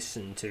or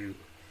listened to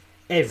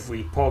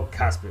every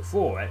podcast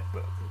before it,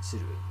 but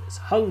considering there's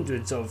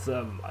hundreds of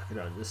them, I can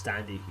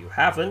understand if you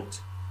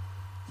haven't.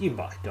 You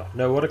might not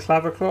know what a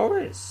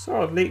Claverclaw is,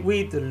 so I'll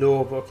read the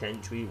lore book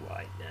entry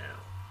right now.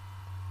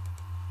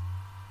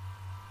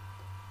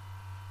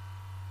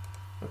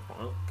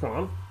 Come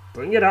on,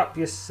 bring it up,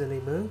 you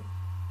silly moon.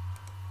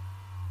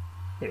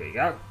 Here we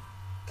go.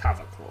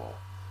 Claverclaw.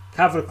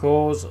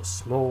 Claverclaws are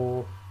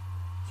small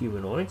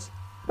humanoids,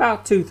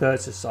 about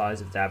 2/3 the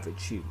size of the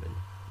average human,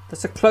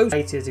 that are close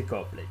related to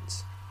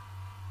goblins.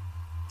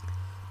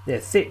 They're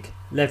thick,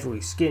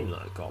 leathery skin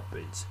like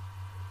goblins,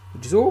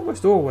 which is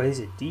almost always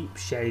a deep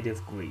shade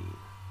of green.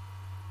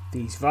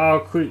 These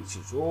vile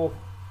creatures are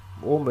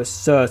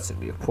almost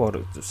certainly a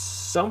product of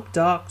some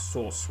dark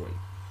sorcery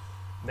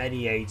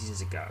many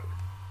ages ago.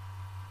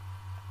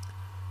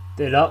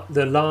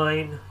 The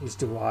line is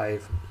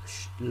derived from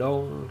the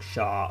long,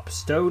 sharp,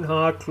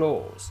 stone-hard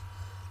claws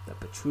that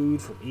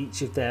protrude from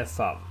each of their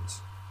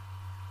thumbs.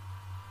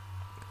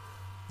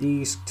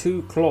 These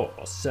 2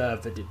 claws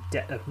serve as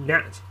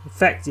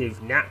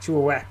effective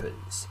natural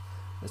weapons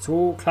that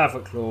all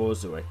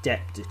Claverclaws are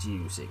adept at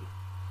using,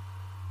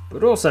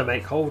 but also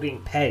make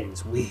holding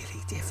pens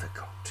really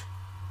difficult.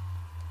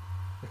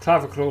 The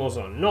Claverclaws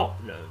are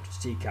not known to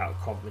seek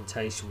out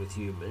confrontation with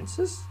humans,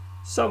 as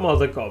some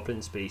other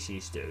goblin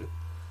species do,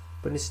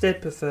 but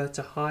instead prefer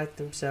to hide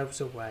themselves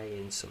away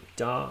in some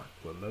dark,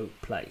 remote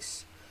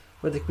place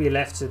where they can be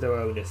left to their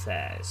own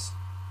affairs.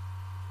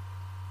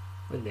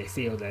 When they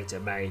feel their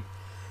domain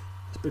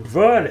has been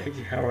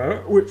violated,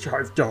 however, which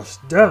I've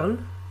just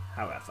done,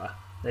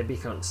 they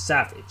become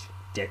savage,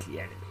 deadly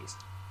enemies.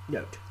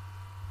 Note.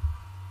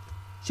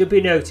 Should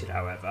be noted,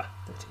 however,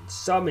 that in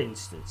some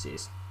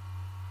instances,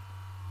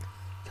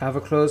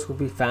 Claverclaws will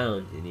be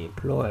found in the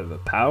employ of a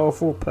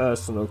powerful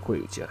personal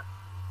creature,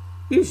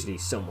 usually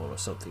someone or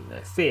something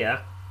they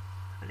fear,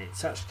 and in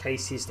such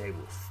cases they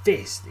will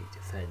fiercely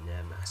defend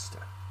their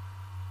master.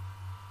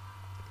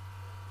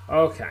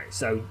 Okay,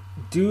 so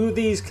do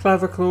these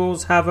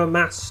Claverclaws have a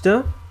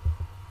master,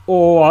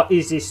 or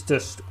is this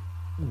just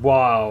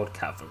wild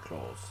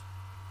Claverclaws?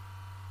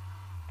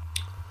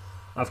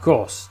 Of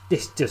course,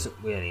 this doesn't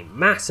really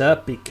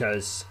matter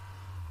because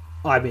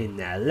I'm in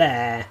their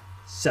lair,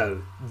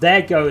 so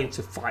they're going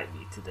to fight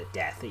me to the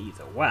death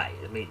either way.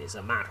 I mean, it's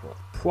a matter of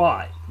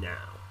pride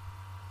now.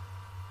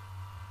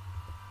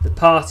 The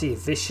party of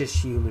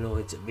vicious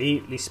humanoids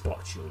immediately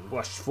spot you and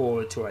rush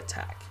forward to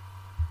attack.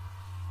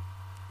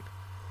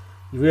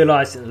 You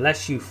realise that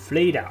unless you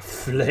flee now,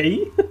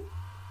 flee?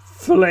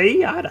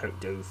 Flee? I don't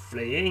do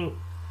fleeing.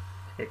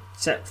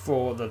 except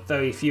for the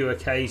very few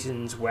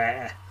occasions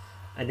where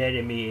an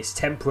enemy is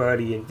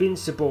temporarily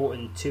invincible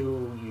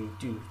until you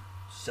do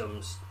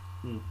some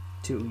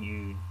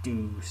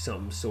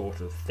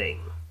sort of thing.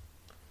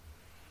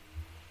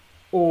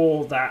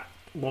 Or that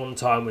one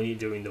time when you're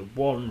doing the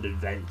wand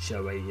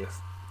adventure where you're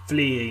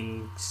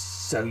fleeing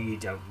so you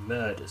don't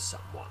murder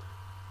someone.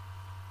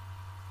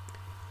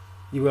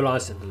 You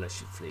realise that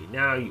unless you flee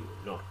now, you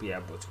will not be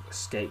able to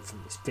escape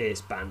from this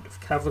fierce band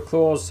of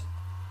Caverclaws.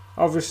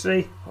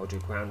 Obviously, hold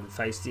your ground and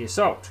face the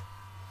assault.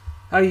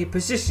 How you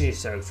position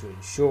yourself to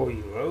ensure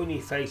you only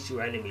face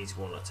your enemies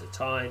one at a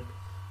time.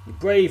 You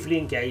bravely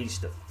engage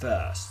the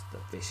first, the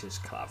vicious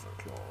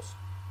Caverclaws.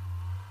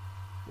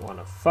 1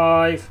 of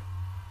 5.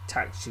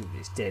 Attacks you with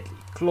his deadly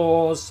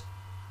claws.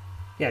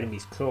 The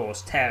enemy's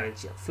claws tear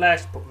into your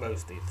flesh, but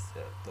mostly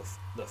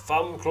the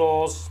thumb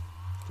claws,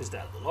 because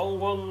they're the long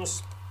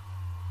ones.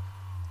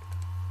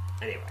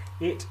 Anyway,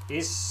 it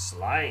is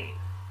slain.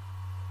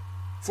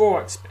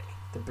 4 XP.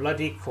 The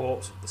bloody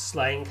corpse of the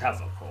slain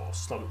Caverclaw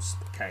slumps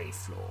the cave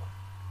floor.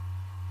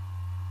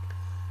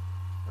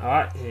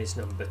 Alright, here's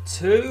number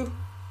 2.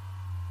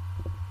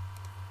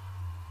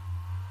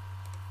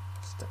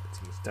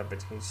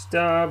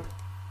 Stab.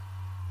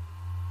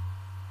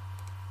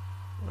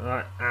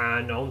 Alright,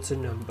 and on to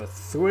number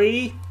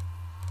 3.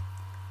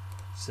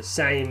 It's the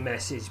same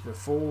message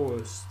before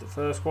as the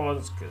first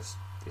ones, because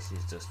this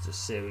is just a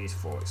series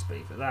 4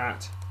 XP for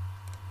that.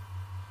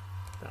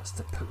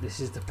 This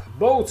is the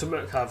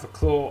penultimate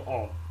Caverclaw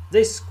of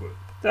this group.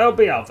 There'll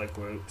be other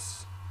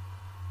groups,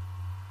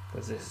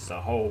 because this is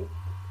a whole,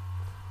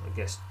 I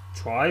guess,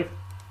 tribe,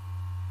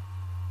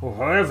 or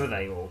however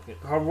they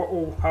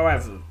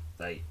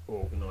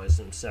organise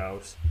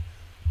themselves.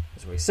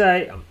 As we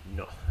say, I'm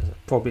not, as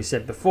I've probably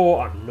said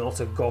before, I'm not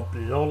a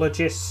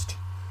goblinologist,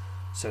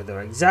 so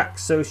their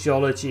exact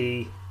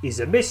sociology is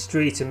a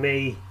mystery to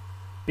me,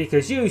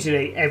 because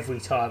usually every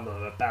time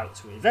I'm about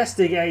to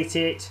investigate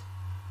it,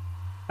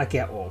 I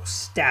get all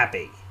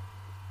stabby,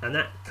 and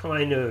that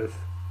kind of,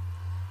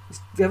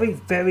 it's very,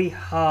 very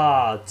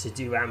hard to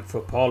do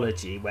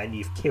anthropology when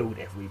you've killed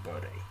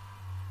everybody.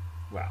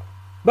 Well,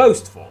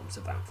 most forms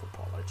of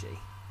anthropology.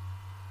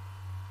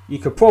 You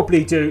could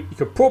probably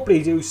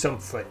do some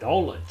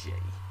phrenology,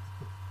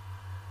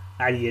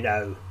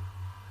 and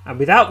and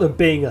without them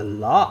being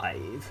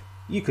alive,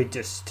 you could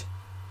just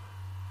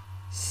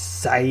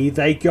say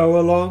they go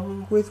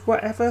along with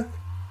whatever.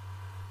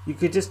 You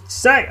could just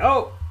say,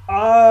 oh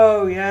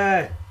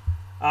yeah,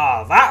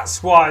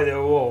 that's why they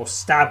were all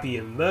stabby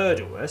and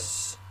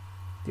murderous.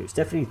 It was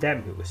definitely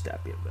them who were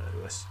stabby and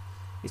murderous.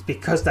 It's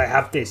because they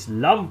have this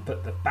lump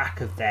at the back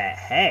of their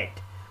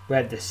head,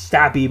 where the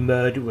stabby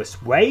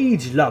murderous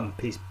wage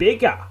lump is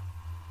bigger.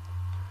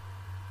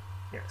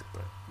 Yes,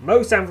 but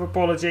most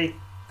anthropology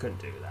couldn't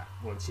do that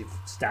once you've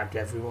stabbed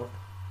everyone.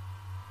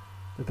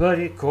 The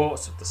bloody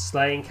corpse of the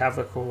slain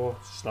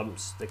Caverclaw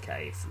slumps the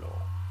cave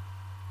floor.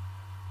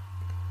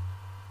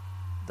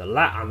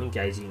 I'm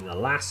engaging the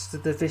last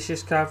of the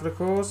vicious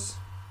Caverclaws.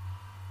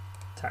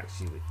 Attacks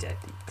you with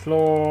deadly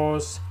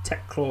claws.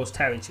 Claws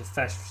tear into your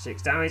flesh for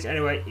 6 damage.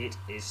 Anyway, it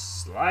is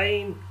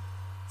slain.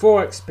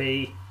 4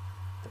 XP.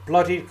 The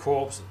bloodied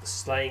corpse of the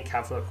slain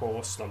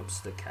Caverclaw slumps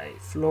the cave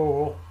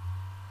floor.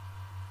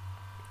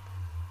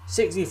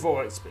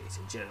 64 XP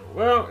in general.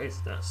 Well,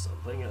 that's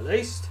something at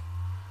least.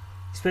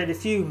 You spend a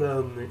few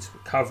moments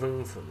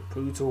recovering from the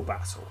brutal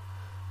battle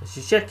as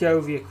you check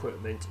over your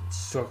equipment and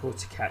struggle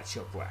to catch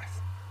your breath.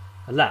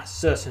 Alas,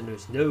 certain there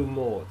is no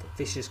more of the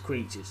vicious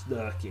creatures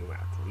lurking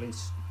around, or at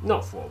least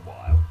not for a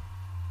while.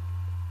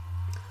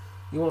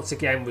 You once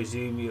again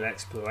resume your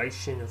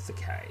exploration of the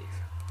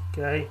cave.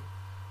 Okay,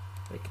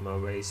 making my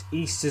way as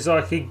east as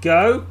I could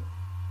go.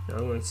 Now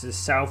I'm going to the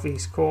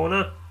southeast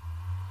corner.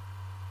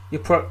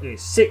 You're probably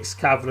 6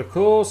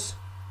 Caverclaws.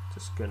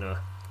 Just gonna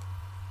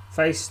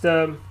face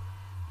them.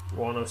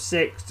 1 of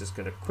 6. Just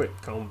gonna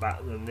quick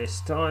combat them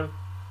this time.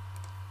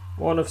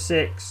 1 of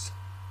 6.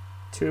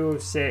 2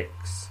 of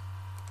 6.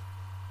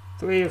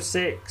 3 of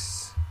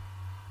 6.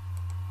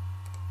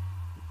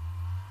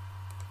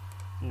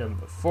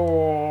 Number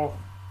 4.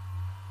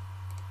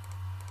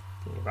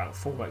 Getting about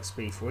 4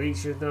 XP for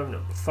each of them.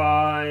 Number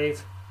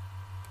 5.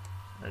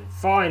 And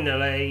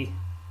finally,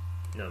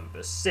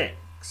 number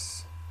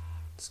 6.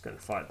 Just going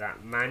to fight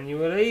that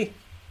manually.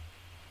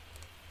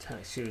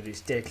 Attacks you with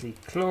his deadly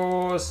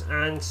claws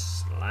and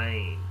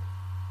slain.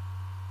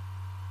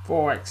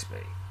 4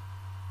 XP.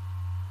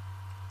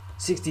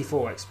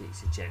 64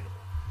 XP to general.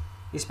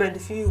 You spend a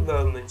few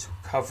moments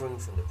recovering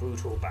from the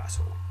brutal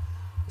battle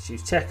as you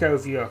check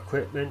over your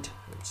equipment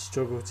and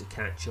struggle to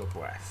catch your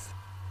breath.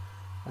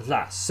 At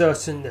last,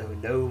 certain there are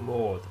no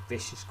more of the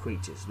vicious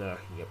creatures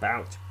lurking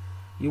about,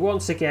 you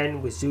once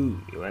again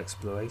resume your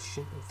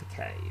exploration of the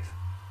cave.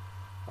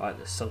 Right,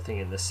 there's something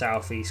in the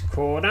southeast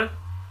corner.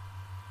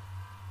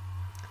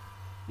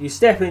 You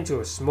step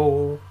into a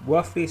small,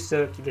 roughly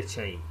circular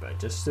chamber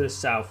just to the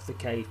south of the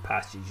cave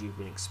passage you've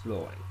been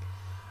exploring,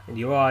 and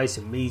your eyes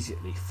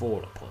immediately fall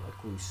upon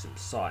a gruesome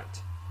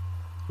sight.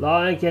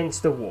 Lying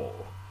against the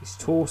wall, his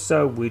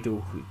torso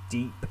riddled with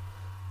deep,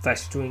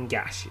 festering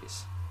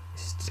gashes.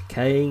 It's the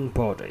decaying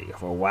body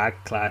of a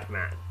wag-clad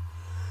man.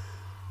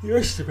 He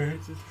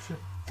estimates that his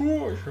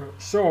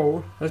unfortunate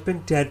soul has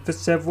been dead for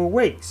several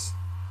weeks.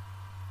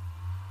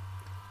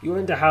 You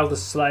wonder how the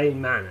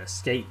slain man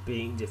escaped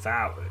being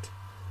devoured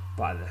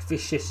by the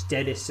vicious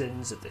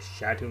denizens of the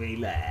shadowy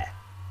lair.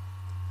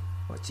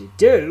 What you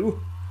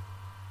do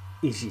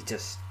is you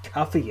just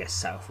cover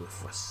yourself with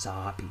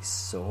wasabi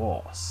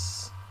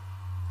sauce.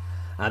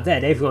 And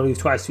then everyone who's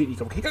twice sweet, you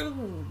go,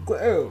 oh,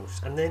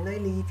 gross, and then they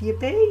leave you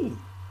be.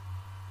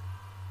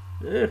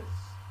 Yeah.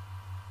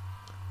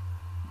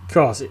 Of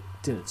course, it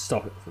didn't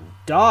stop it from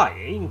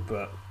dying,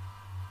 but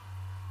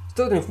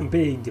stopped him from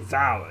being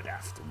devoured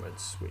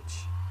afterwards,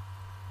 which,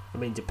 I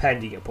mean,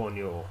 depending upon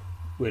your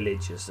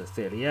religious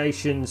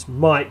affiliations,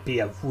 might be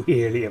a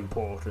really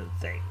important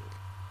thing.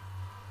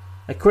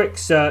 A quick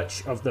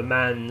search of the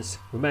man's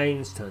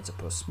remains turns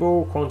up a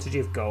small quantity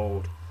of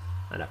gold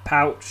and a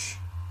pouch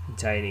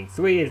containing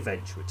 3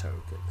 adventurer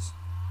tokens.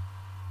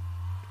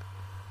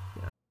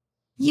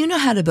 You know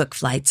how to book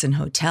flights and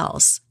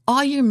hotels.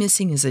 All you're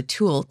missing is a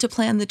tool to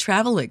plan the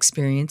travel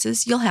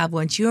experiences you'll have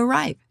once you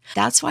arrive.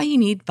 That's why you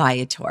need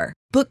Viator.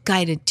 Book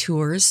guided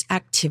tours,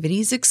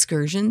 activities,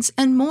 excursions,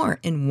 and more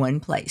in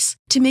one place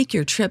to make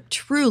your trip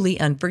truly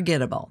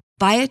unforgettable.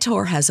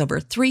 Viator has over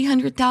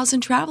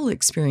 300,000 travel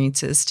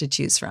experiences to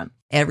choose from.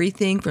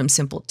 Everything from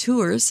simple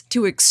tours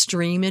to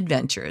extreme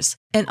adventures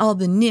and all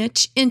the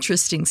niche,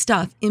 interesting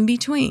stuff in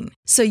between.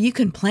 So you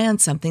can plan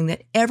something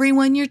that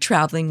everyone you're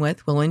traveling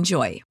with will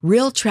enjoy.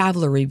 Real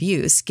traveler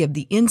reviews give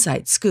the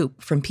inside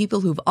scoop from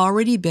people who've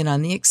already been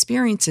on the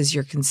experiences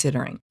you're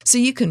considering. So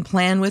you can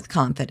plan with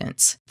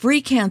confidence.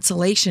 Free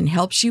cancellation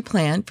helps you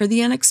plan for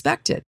the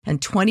unexpected.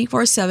 And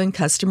 24/7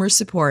 customer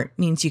support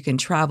means you can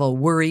travel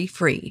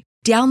worry-free.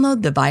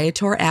 Download the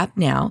Viator app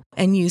now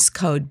and use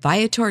code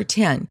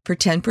Viator10 for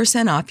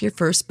 10% off your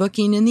first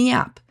booking in the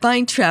app.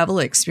 Find travel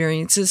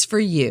experiences for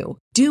you.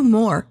 Do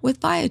more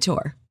with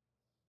Viator.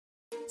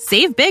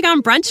 Save big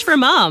on brunch for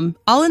mom,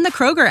 all in the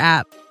Kroger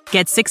app.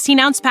 Get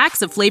 16-ounce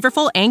packs of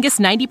flavorful Angus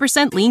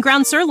 90% lean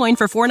ground sirloin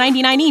for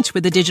 $4.99 each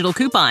with a digital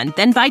coupon.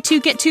 Then buy 2,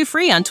 get 2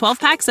 free on 12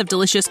 packs of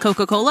delicious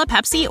Coca-Cola,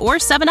 Pepsi, or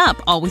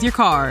 7-Up, all with your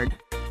card.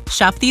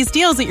 Shop these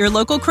deals at your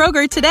local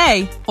Kroger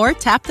today, or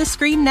tap the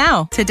screen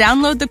now to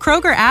download the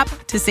Kroger app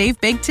to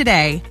save big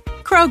today.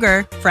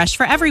 Kroger, fresh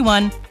for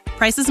everyone.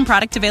 Prices and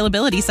product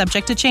availability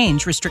subject to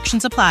change.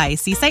 Restrictions apply.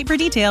 See site for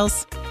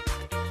details.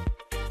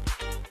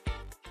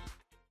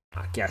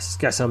 I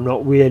guess I'm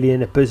not really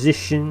in a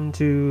position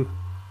to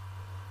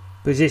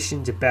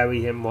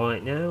bury him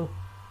right now,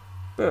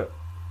 but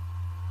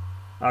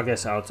I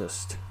guess I'll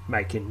just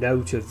make a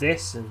note of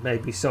this, and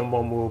maybe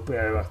someone will be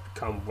able to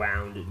come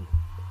round and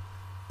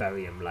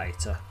bury him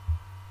later.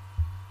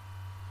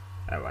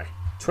 Anyway,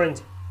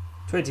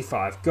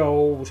 25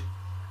 gold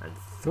and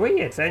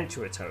 3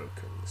 adventurer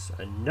tokens.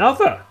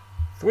 Another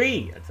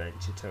 3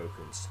 adventure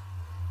tokens.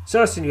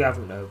 Certain you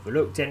haven't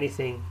overlooked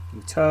anything,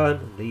 you turn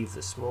and leave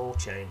the small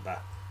chamber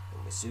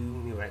and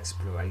resume your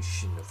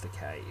exploration of the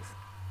cave.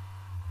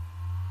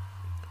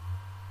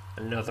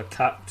 Another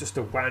just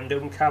a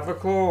random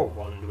Cavaclaw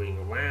wandering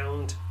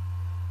around.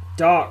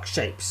 Dark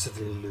shape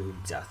suddenly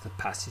looms out the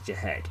passage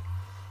ahead.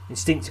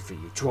 Instinctively,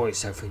 you draw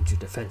yourself into a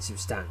defensive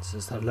stance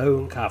as the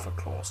lone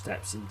Cavaclaw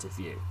steps into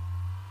view.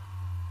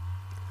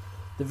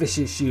 The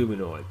vicious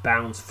humanoid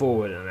bounds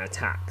forward and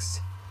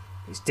attacks,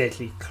 his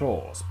deadly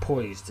claws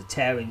poised to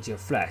tear into your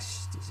flesh.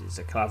 This is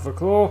a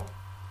Cavaclaw.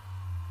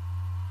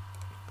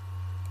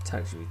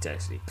 Attacks you with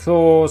deadly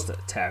claws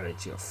that tear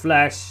into your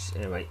flesh.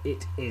 Anyway,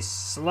 it is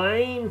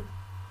slain.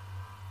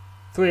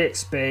 3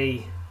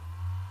 XP.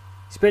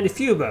 Spend a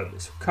few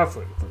moments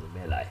recovering from the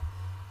melee,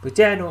 but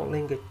dare not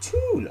linger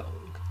too long,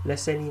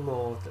 lest any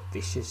more of the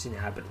vicious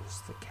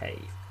inhabitants of the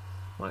cave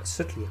might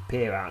suddenly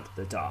appear out of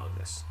the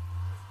darkness.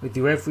 With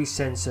your every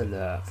sense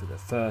alert for the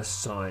first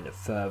sign of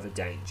further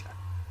danger,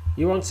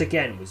 you once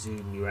again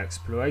resume your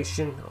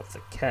exploration of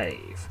the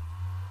cave.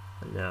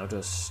 And now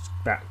just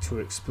back to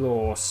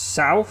explore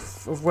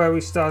south of where we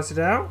started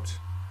out.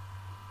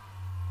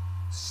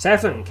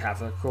 7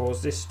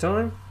 Cavaclaws this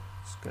time.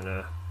 Just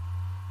gonna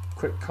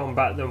quick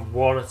combat them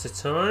one at a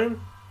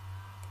time.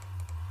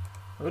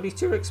 Only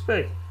 2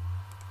 XP.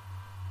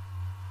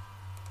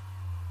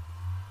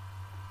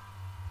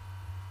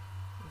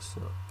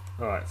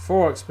 Alright,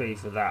 4 XP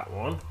for that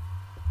one.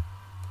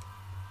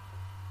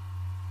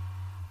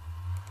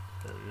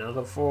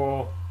 Another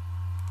 4.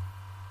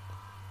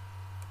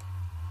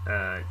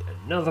 And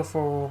another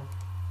 4.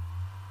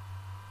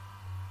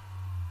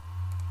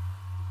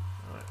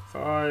 Alright,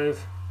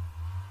 5.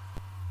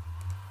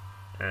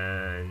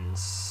 And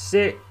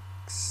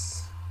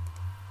 6.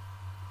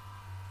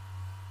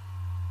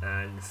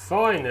 And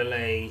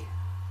finally,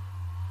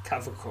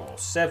 Cavaclaw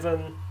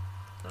 7.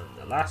 And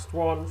the last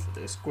one for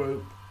this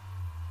group.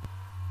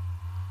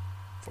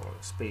 4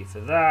 XP for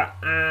that,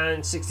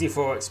 and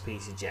 64 XP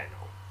to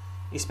general.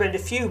 You spend a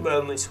few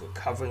moments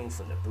recovering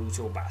from the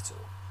brutal battle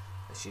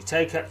as you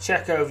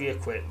check over your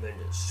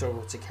equipment and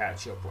struggle to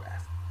catch your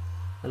breath.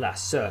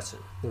 Alas, certain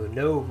there were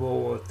no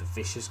more of the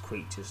vicious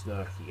creatures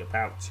lurking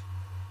about.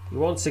 You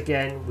once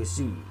again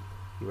resume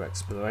your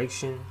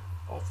exploration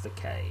of the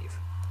cave.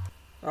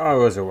 I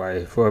was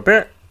away for a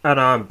bit, and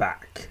I'm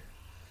back.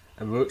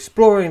 And we're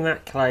exploring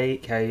that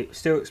cave,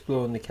 still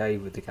exploring the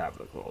cave with the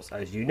Cavalier,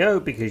 as you know,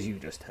 because you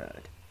just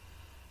heard.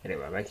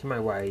 Anyway, I'm making my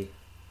way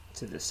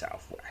to the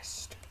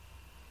southwest.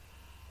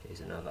 Here's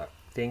another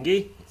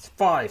thingy. It's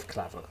 5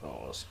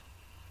 Cavalier.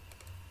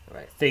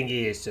 Right,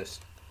 thingy is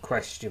just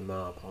question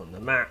mark on the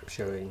map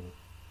showing,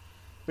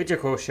 which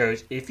of course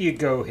shows if you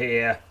go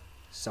here,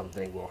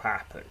 something will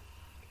happen.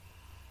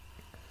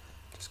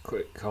 Just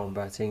quick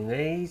combating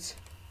these.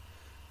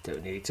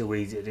 Don't need to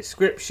read the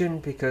description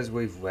because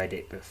we've read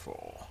it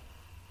before.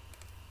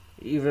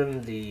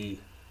 Even the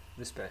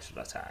special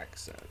attack,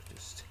 so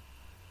just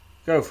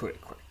go for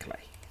it quickly.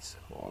 It's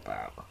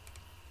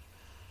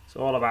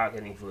all about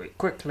getting through it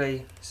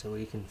quickly so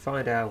we can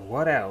find out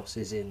what else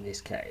is in this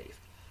cave.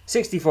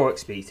 64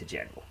 XP to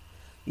general.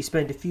 You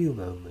spend a few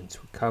moments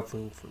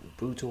recovering from the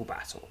brutal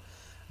battle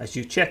as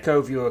you check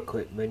over your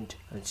equipment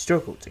and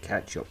struggle to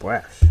catch your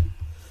breath.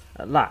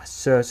 At last,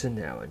 certain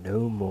there are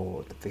no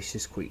more of the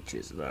vicious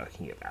creatures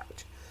lurking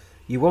about.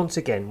 You once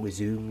again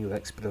resume your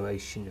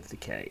exploration of the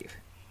cave.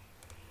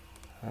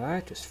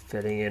 Alright, just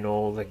filling in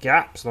all the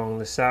gaps along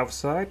the south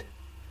side.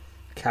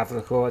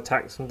 Cavalier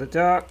attacks from the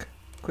dark,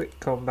 quick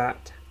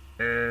combat,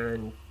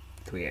 and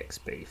 3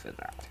 XP for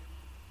that.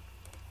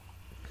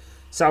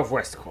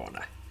 Southwest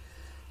corner.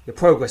 Your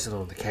progress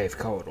along the cave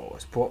corridor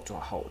is brought to a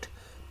halt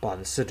by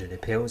the sudden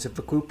appearance of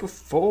a group of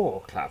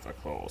 4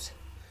 Cavaliers.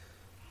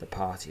 The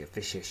party of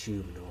vicious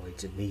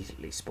humanoids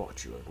immediately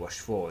spot you and rush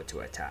forward to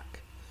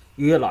attack.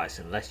 You realise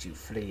unless you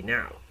flee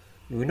now,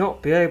 you will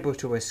not be able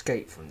to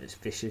escape from this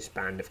vicious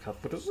band of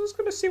Cavaliers. I was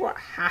going to see what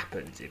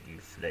happens if you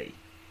flee.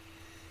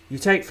 You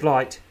take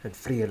flight and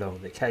flee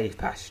along the cave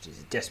passages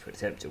in a desperate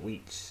attempt to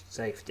reach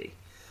safety.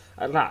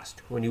 At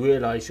last, when you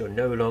realise you're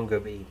no longer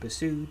being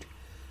pursued,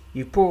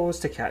 you pause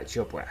to catch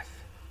your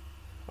breath,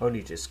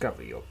 only to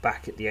discover you're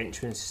back at the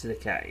entrance to the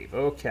cave.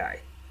 Okay.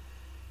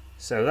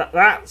 So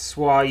that's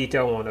why you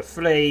don't want to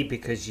flee,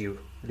 because you'll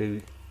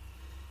be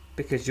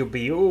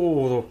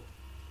all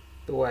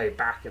the way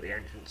back at the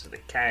entrance of the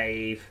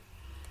cave,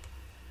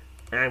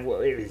 and it'll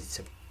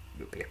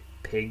be a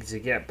pig to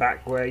get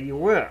back where you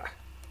were.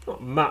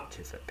 Not much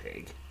of a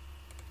pig,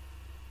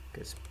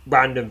 because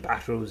random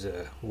battles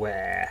are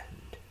rare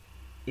and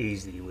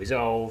easily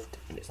resolved,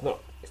 and it's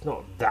not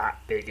that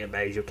big a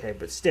major cave,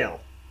 but still,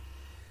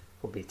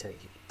 probably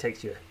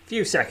takes you a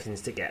few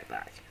seconds to get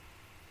back.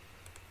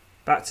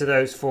 Back to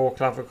those 4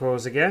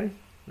 Cavaliers again.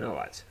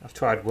 Alright, I've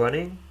tried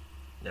running,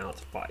 now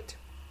to fight.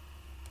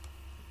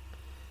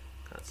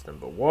 That's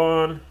number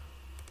 1,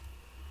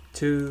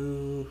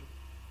 2,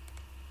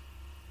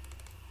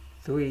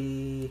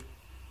 3.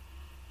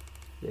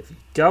 If you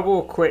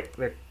double click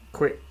the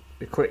quick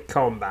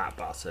combat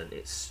button,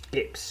 it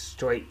skips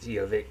straight to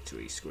your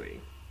victory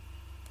screen,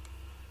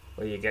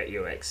 where you get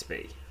your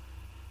XP.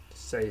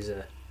 Saves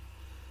a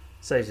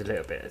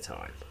little bit of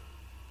time.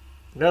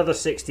 Another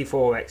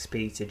 64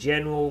 XP to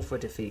general for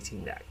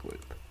defeating that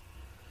group.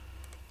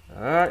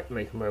 Alright,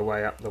 making my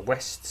way up the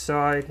west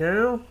side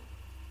now.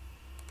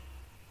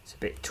 It's a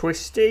bit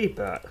twisty,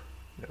 but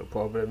no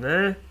problem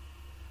there.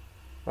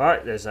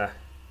 Right, there's a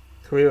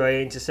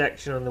 3-way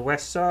intersection on the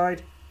west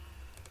side.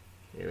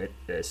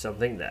 There's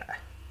something there.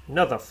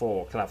 Another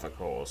 4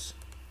 Cavaliers.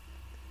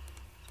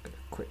 Just going to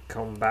quick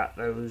combat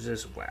those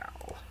as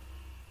well.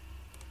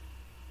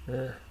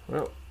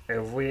 Well,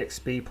 every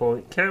XP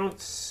point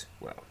counts.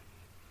 Well,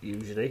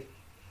 usually,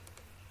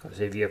 because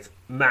if you've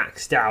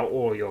maxed out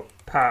all your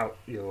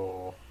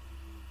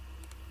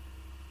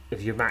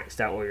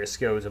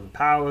skills and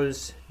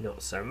powers,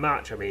 not so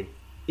much. I mean,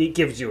 it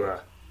gives you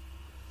a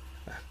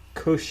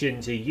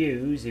cushion to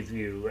use if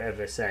you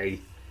ever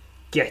say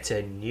get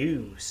a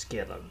new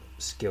skill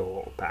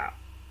or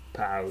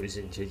powers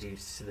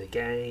introduced to the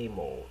game,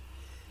 or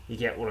you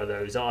get one of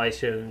those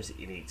items that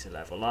you need to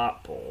level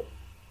up, or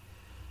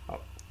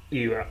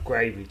you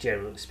upgrade with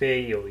general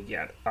XP, or you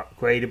get an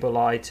upgradable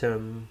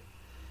item,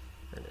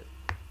 and a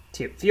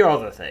few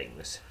other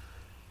things.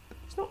 But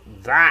it's not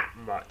that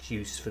much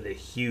use for the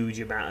huge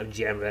amount of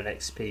general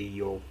XP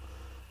you'll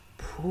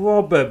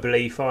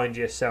probably find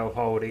yourself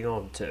holding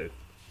on to.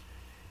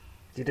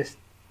 You just,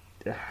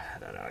 I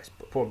don't know, it's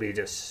probably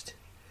just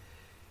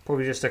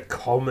a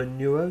common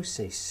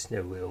neurosis,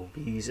 no real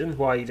reason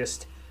why you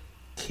just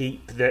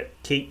keep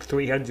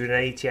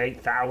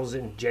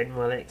 388,000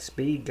 general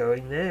XP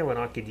going there when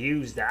I could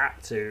use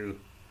that to,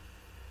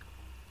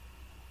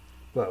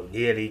 well,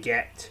 nearly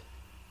get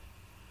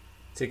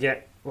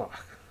what,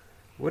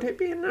 would it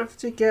be enough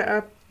to get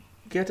a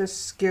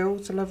skill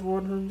to level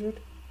 100?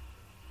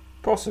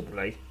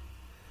 Possibly.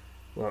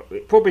 Well,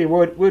 it probably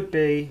would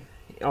be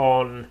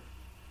on.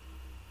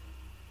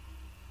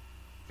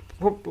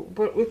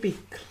 Would be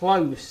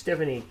close,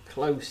 definitely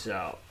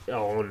closer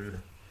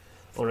on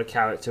a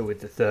character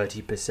with the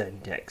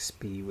 30%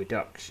 XP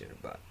reduction,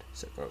 but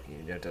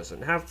Sekokusen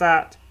doesn't have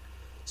that.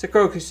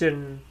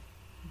 Sekokusen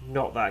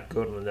not that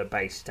good on the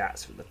base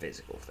stats for the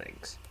physical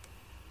things.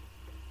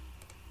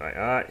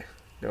 Right.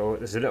 No,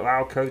 there's a little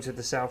alcove to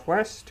the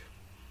southwest.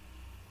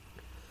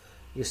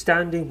 You're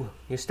standing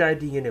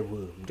in a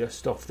room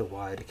just off the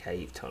wider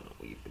cave tunnel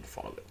you've been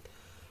following.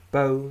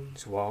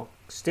 Bones,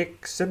 rocks,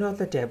 sticks, and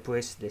other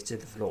debris litter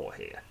the floor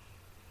here.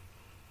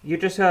 You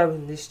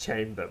determine this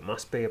chamber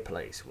must be a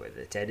place where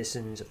the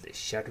denizens of this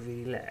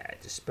shadowy lair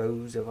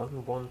dispose of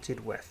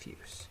unwanted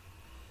refuse.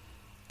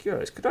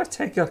 Curious, could I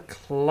take a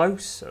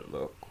closer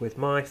look with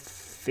my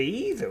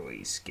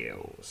thievery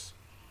skills?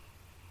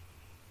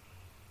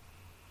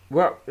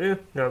 Well,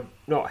 no,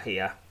 not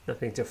here.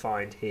 Nothing to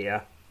find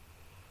here.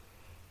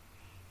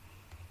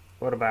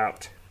 What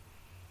about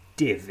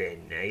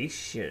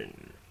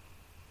divination?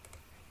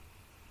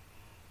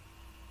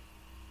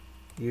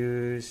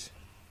 Using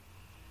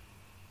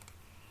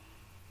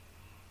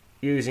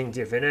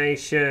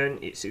divination,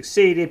 it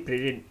succeeded, but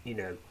it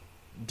didn't,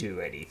 do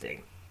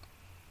anything.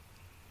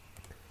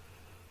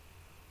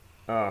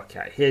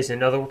 Okay, here's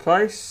another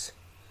place.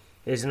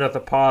 Here's another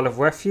pile of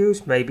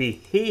refuse. Maybe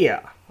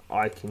here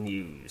I can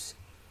use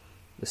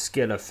the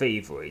skill of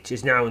thievery, which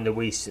is now in the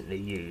recently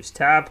used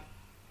tab.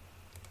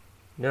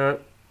 No.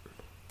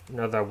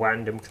 Another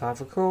random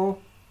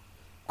clavicle.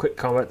 Quick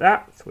combat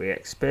that. 3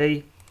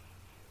 XP.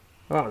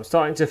 Right, I'm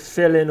starting to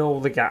fill in all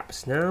the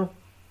gaps now.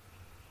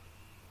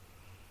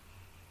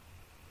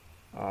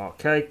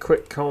 Okay,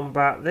 quick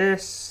combat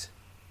this.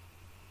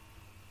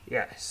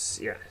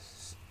 Yes.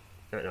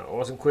 No, it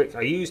wasn't quick.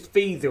 I used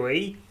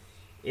thievery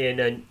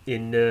in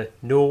the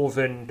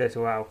northern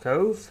little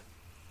alcove.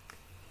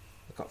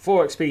 I've got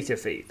 4 XP to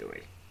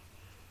thievery.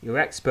 Your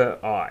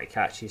expert eye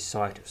catches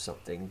sight of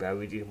something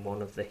buried in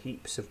one of the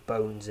heaps of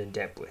bones and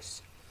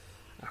debris.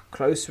 A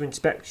closer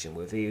inspection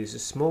reveals a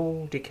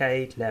small,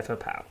 decayed leather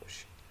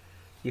pouch.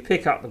 You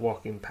pick up the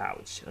walking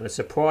pouch and are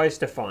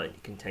surprised to find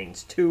it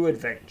contains 2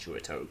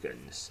 adventurer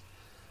tokens.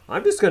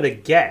 I'm just going to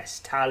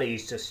guess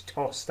Tally's just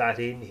tossed that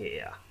in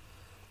here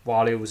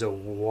while he was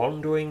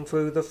wandering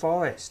through the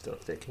forest. I'm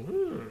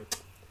thinking,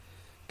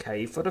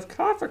 cave full of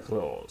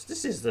clawers.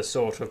 This is the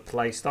sort of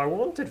place I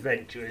want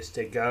adventurers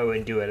to go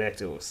and do a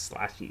little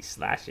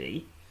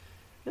slashy.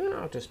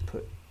 I'll just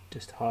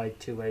hide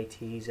 2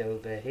 ATs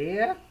over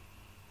here.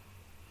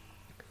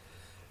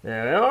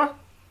 There we are.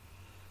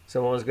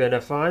 Someone's going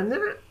to find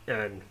that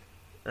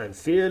and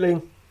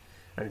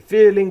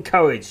feeling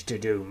courage to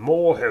do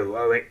more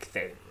heroic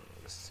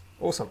things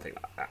or something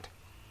like that.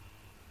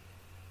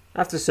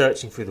 After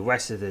searching through the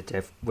rest of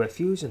the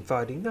refuse and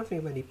finding nothing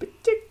of any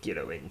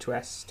particular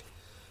interest,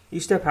 you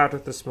step out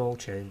of the small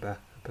chamber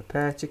and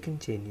prepare to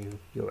continue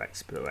your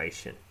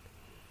exploration.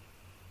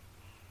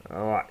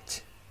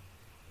 Alright,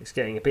 it's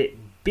getting a bit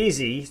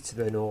busy to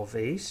the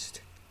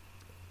northeast.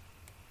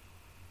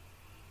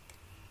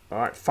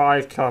 Alright,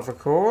 5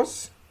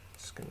 clavicores.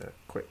 Just going to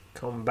quick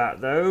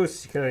combat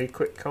those. You can only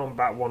quick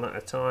combat 1 at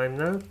a time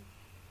though.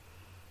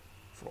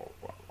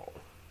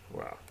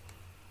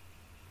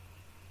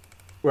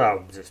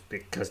 Well, just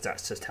because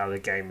that's just how the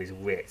game is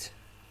writ.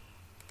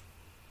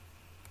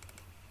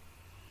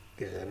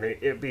 I mean,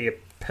 it'd be a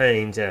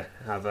pain to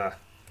have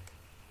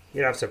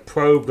you'd have to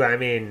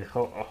program in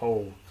a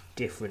whole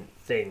different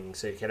thing,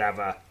 so you could have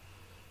a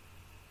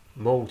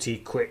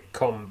multi-quick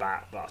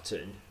combat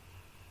button.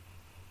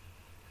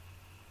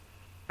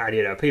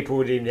 And people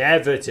would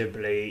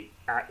inevitably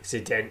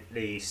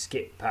accidentally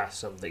skip past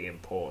something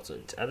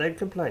important and then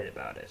complain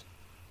about it.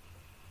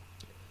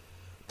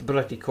 The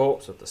bloody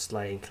corpse of the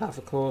slain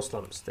clavicle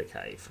slumps to the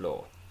cave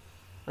floor.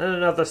 And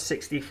another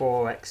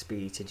 64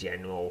 XP to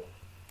General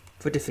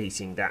for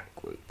defeating that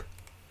group.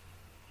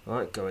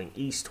 Right, going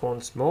east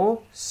once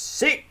more.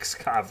 6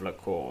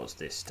 clavicores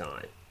this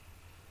time.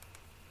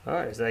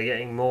 Alright, is they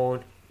getting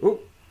more? Oh,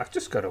 I've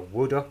just got a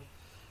wooder.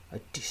 A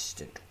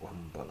distant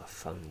rumble of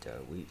thunder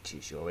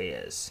reaches your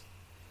ears.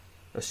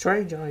 A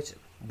strange item,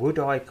 wood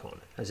icon,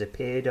 has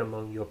appeared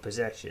among your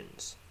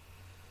possessions.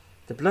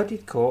 The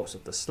bloodied corpse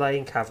of the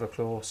slain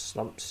Cavaclaw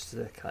slumps to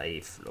the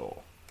cave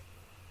floor.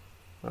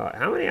 Right,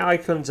 how many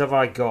icons have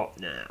I got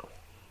now?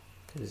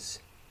 Because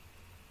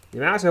the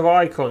amount of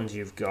icons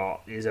you've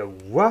got is a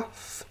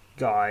rough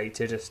guide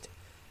to just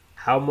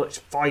how much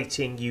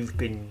fighting you've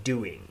been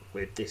doing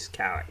with this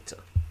character.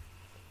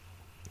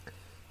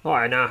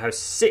 I now have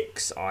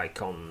 6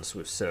 icons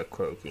with Sir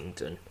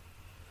Croakington.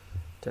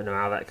 Don't know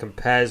how that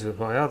compares with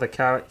my other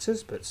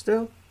characters, but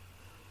still.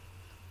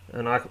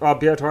 And I'll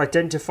be able to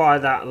identify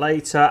that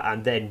later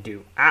and then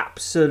do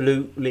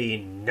absolutely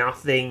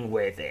nothing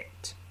with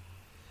it.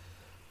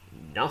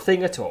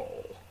 Nothing at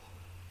all.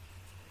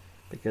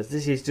 Because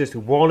this is just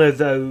one of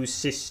those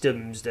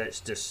systems that's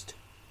just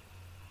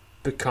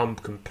become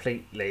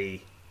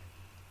completely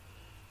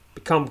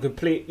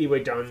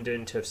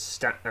redundant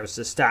as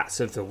the stats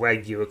of the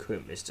regular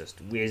equipment has just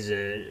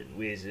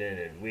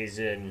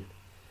risen.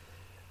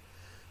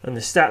 And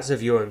the stats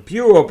of your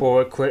imburable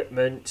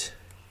equipment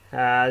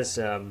has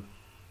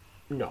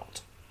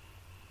not.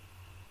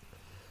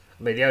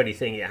 I mean, the only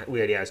thing it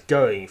really has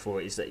going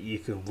for it is that you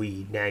can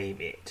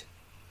rename it,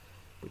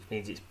 which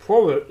means it's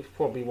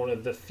probably one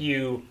of the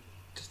few,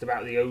 just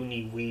about the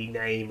only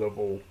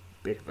renameable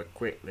bit of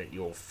equipment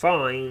you'll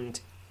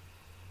find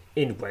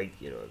in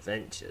regular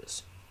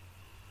adventures.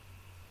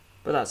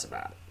 But that's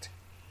about it.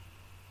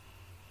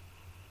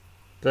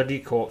 Bloody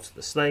corpse of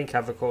the slain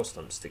Cavachor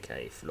stumps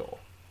decay floor.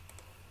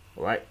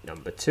 Alright,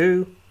 number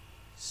 2,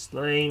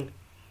 slain.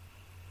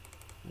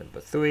 Number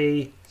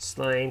 3,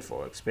 slain,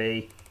 4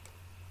 XP.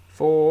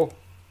 4,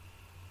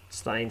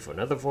 slain for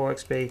another 4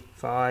 XP.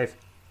 5,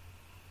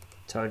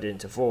 turned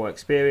into 4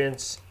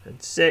 experience.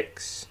 And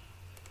 6,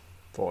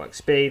 4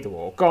 XP, they're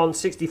all gone.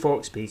 64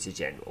 XP to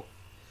general.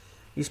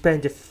 You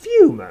spend a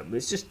few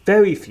moments, just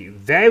very few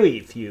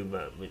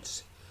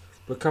moments,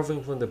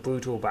 recovering from the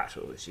brutal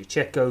battle as you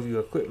check over your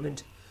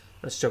equipment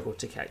and struggle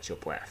to catch your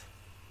breath.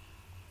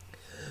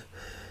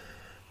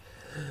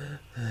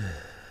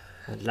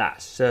 At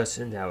last,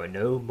 certain there are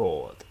no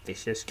more of the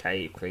vicious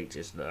cave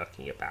creatures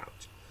lurking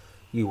about,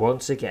 you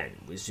once again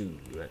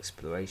resume your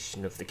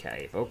exploration of the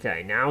cave.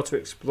 Okay, now to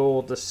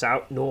explore the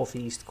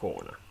south-northeast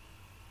corner.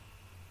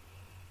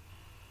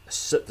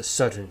 The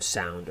sudden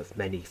sound of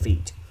many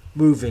feet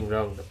moving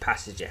along the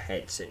passage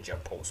ahead sends your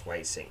pulse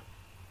racing.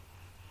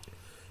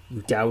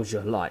 You douse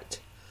your light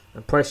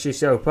and press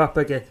yourself up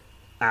again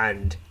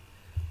and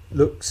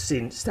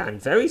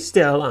stand very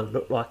still and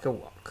look like a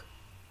rock.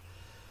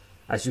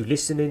 As you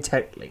listen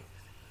intently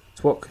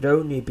to what could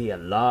only be a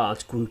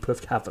large group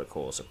of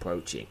Cavachors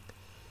approaching.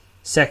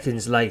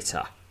 Seconds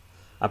later,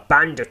 a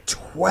band of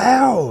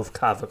 12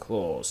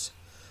 Cavachors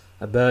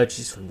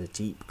emerges from the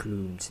deep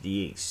gloom to the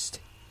east.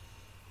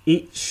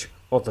 Each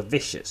of the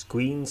vicious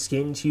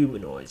green-skinned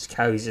humanoids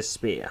carries a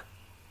spear,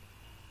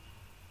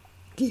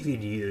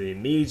 giving you the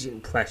immediate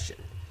impression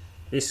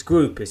this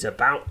group is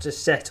about to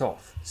set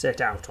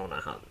out on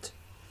a hunt.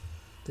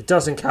 The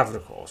dozen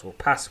Cavachors will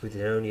pass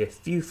within only a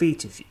few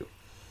feet of you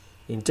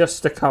in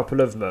just a couple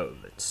of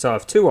moments, so I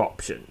have two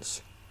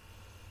options.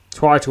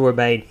 Try to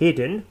remain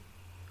hidden,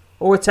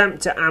 or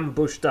attempt to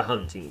ambush the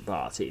hunting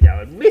party. Now,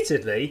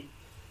 admittedly,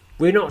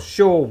 we're not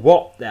sure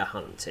what they're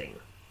hunting.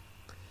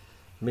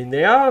 I mean,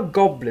 they are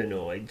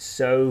goblinoids,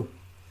 so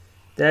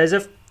there's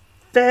a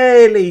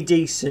fairly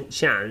decent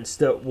chance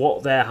that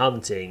what they're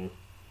hunting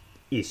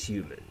is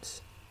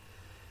humans.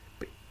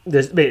 But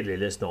there's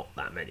not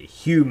that many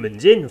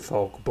humans in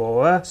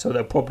Fogborer, so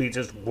they'll probably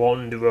just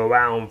wander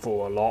around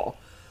for a lot,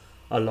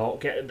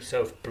 get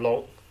themselves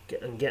blocked,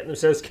 get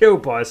themselves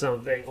killed by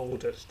something, or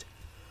just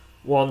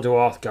wander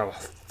off, go,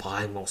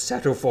 fine, we'll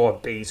settle for a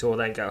beat, or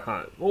then go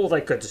home. Or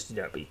they could just,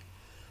 be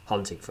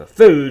hunting for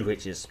food,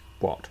 which is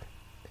what,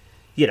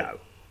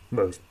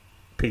 most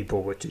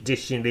people were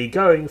traditionally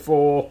going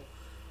for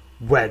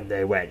when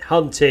they went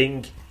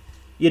hunting,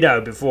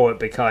 before it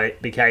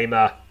became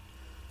a,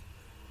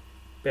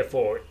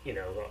 before it,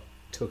 got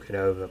taken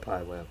over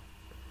by,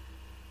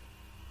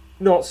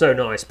 not so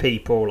nice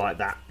people like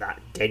that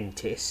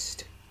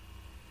dentist.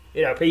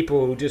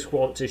 People who just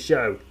want to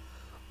show,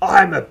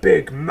 I'm a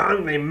big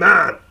manly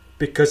man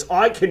because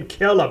I can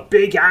kill a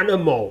big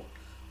animal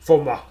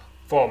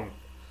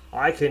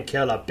I can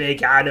kill a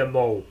big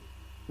animal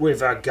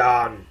with a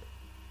gun.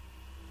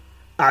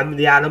 And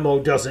the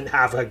animal doesn't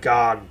have a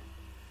gun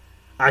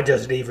and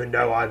doesn't even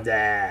know I'm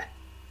there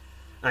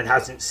and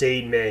hasn't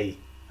seen me.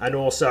 And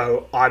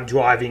also, I'm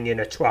driving in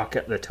a truck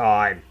at the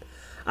time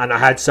and I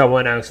had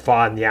someone else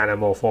find the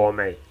animal for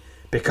me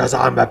because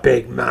I'm a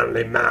big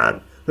manly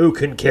man who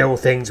can kill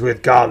things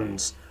with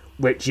guns,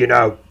 which,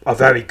 are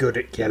very good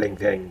at killing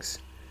things.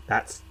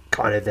 That's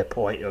kind of the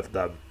point of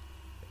them.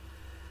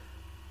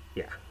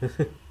 Yeah.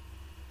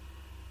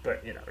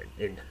 But,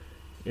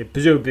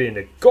 presumably in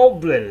a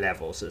goblin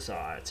level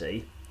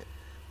society,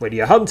 when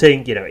you're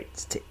hunting,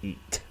 it's to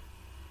eat.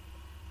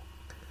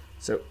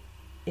 So,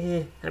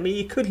 you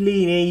could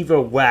lean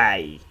either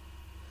way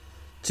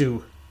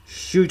to,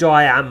 should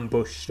I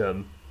ambush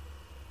them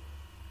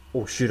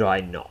or should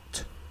I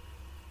not?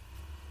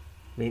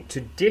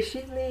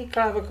 Traditionally,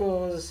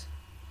 Cavachors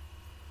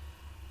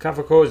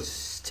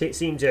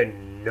seem to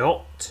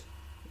not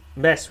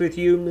mess with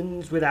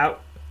humans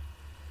without,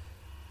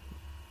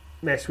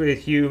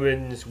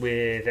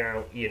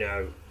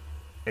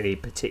 any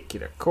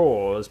particular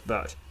cause,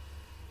 but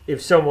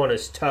if someone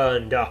has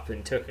turned up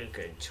and taken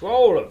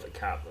control of the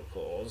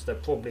Cavachors, they're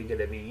probably going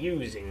to be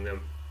using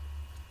them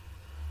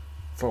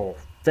for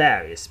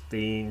various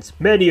means,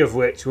 many of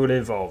which will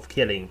involve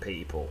killing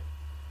people.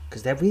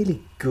 Because they're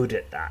really good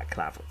at that,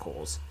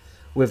 Cavachors,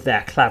 with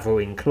their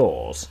clavering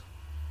claws.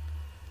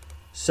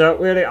 So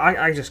really,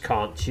 I just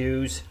can't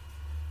choose.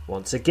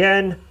 Once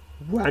again,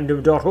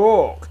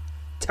 random.org.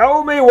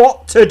 Tell me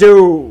what to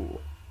do!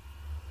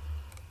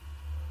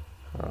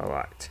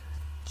 Alright.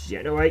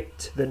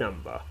 Generate the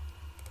number.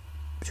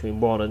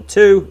 Between 1 and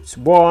 2, it's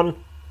 1.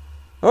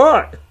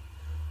 Alright.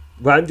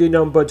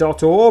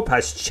 Randomnumber.org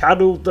has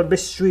channeled the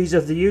mysteries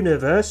of the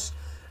universe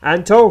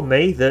and told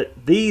me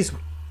that these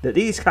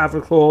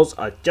Cavachors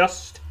are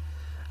just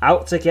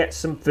out to get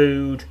some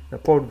food. They'll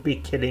probably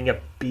be killing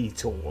a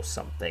beetle or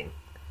something.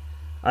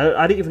 I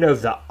don't even know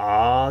if there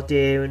are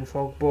deer in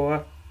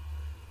Fogborer.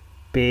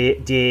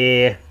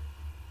 Deer,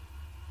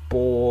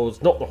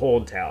 boars, not the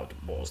horn-tailed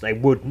boars. They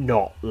would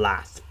not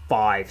last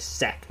 5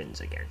 seconds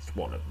against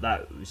one of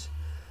those.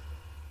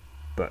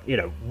 But,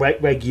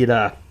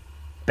 regular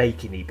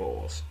bacony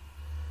boars.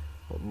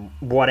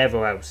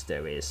 Whatever else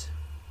there is.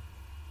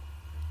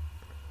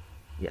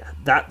 Yeah,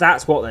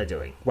 that's what they're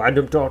doing.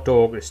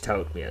 Random.org has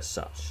told me as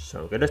such.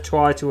 So I'm going to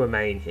try to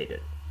remain hidden.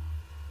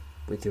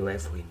 With your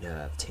every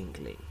nerve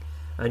tingling.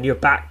 And your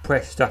back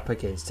pressed up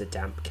against a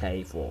damp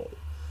cave wall.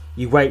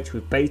 You wait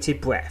with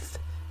bated breath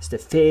as the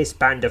fierce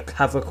band of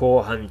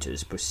Cavacor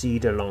hunters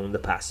proceed along the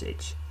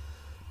passage.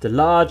 The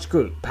large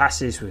group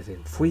passes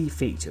within 3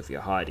 feet of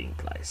your hiding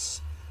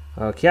place.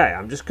 Okay,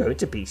 I'm just going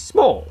to be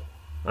small.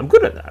 I'm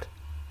good at that.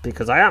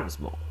 Because I am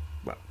small.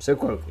 Well, so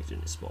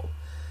Croakington is small.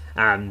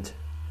 And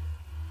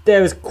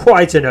there is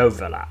quite an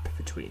overlap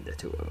between the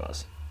two of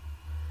us.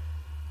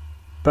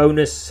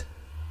 Bonus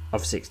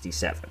of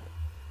 67.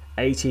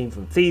 18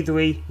 from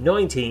thievery,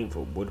 19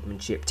 from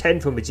woodmanship,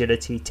 10 from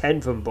agility,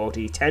 10 from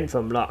body, 10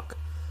 from luck.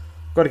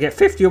 Got to get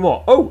 50 or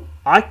more. Oh,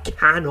 I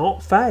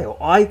cannot fail.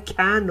 I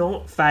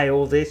cannot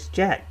fail this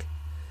check.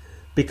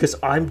 Because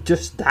I'm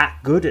just that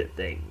good at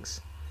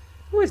things.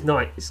 It's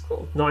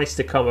nice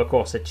to come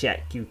across a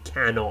check you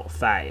cannot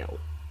fail.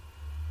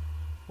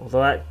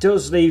 Although that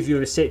does leave you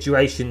in a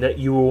situation that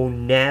you will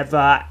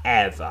never,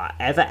 ever,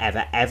 ever,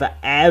 ever, ever,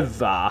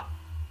 ever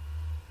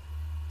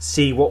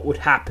see what would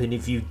happen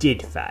if you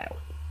did fail.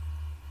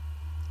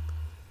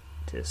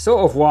 It's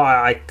sort of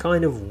why I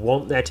kind of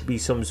want there to be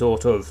some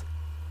sort of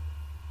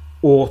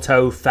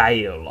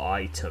auto-fail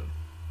item.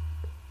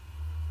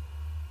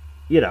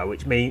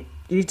 Which means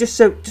you just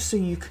so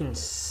you can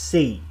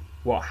see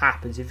what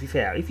happens if you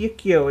fail. If you're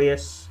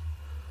curious,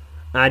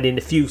 and in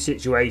a few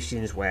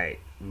situations where it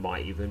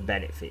might even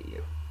benefit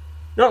you.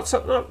 Not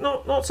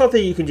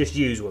something you can just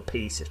use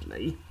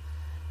repeatedly.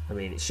 I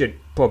mean, it should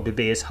probably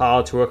be as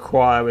hard to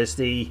acquire as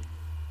the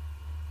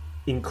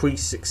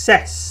increased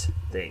success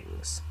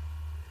things.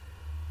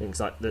 Things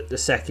like the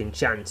second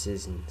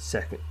chances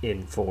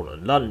in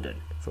Fallen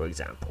London, for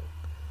example.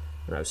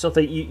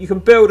 Something you can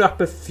build up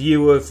a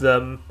few of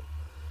them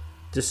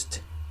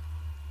just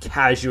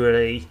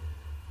casually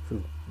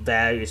through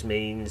various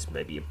means.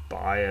 Maybe you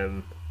buy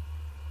them.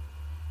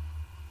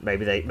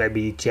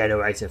 Maybe you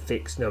generate a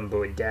fixed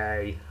number a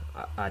day.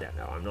 I don't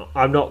know.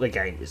 I'm not the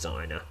game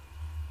designer.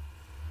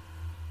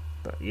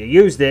 But you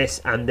use this,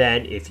 and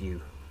then if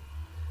you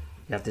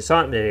have this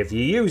item, and if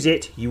you use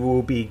it, you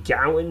will be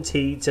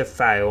guaranteed to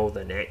fail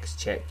the next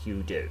check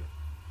you do.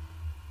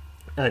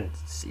 And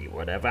see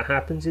whatever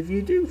happens if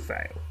you do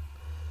fail.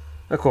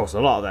 Of course,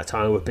 a lot of that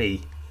time would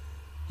be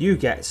you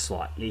get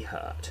slightly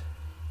hurt.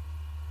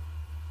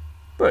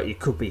 But you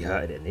could be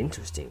hurt in an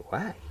interesting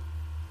way.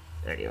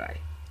 Anyway,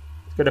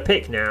 I'm going to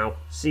pick now.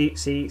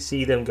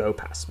 See them go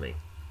past me.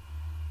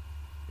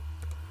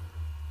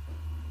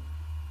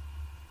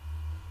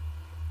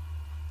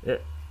 Yeah.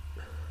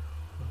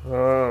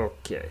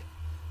 Okay.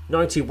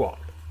 91.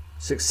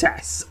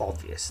 Success,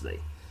 obviously.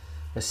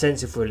 A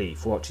sense of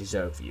relief watches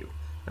over you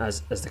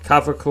as the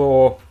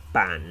Cavaclaw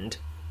band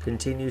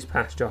continues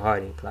past your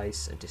hiding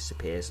place and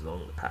disappears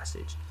along the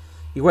passage.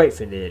 You wait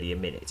for nearly a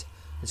minute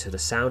until the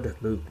sound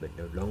of movement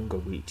no longer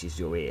reaches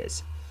your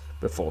ears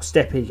before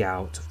stepping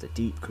out of the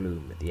deep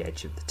gloom at the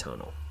edge of the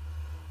tunnel.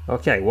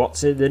 Okay,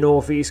 what's in the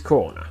northeast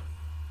corner?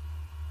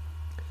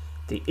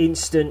 The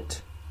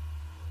instant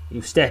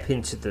you step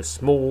into the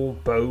small,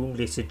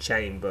 bone-littered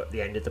chamber at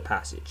the end of the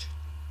passage,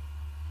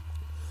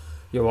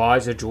 your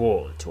eyes are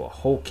drawn to a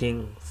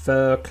hulking,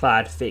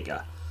 fur-clad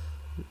figure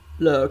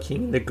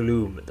lurking in the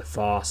gloom at the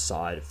far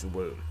side of the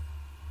room.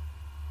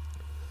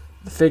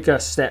 The figure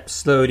steps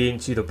slowly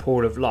into the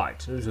pool of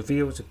light and is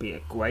revealed to be a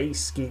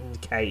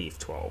grey-skinned cave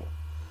troll.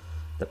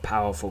 The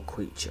powerful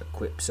creature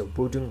grips a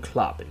wooden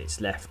club in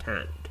its left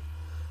hand,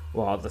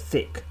 while the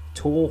thick,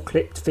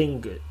 claw-tipped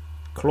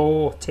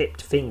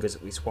fingers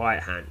of his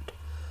right hand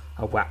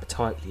are wrapped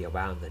tightly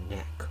around the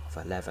neck of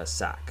a leather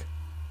sack.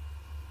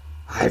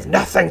 "I've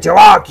nothing to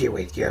argue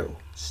with you,"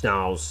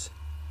 snarls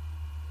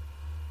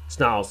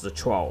the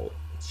troll,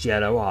 its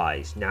yellow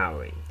eyes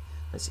narrowing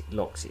as it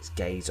locks its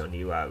gaze on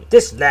your own.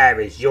 "This lair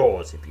is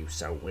yours if you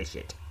so wish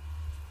it.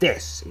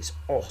 This is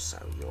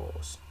also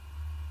yours."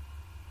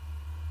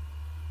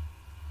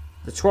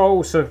 The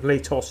troll suddenly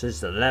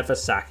tosses the leather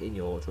sack in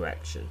your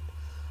direction.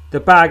 The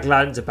bag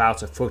lands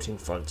about a foot in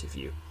front of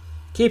you.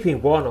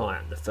 Keeping one eye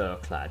on the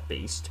fur-clad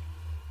beast,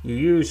 you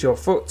use your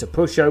foot to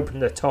push open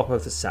the top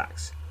of the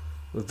sacks,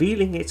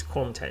 revealing its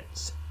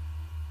contents.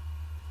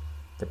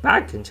 The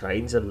bag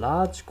contains a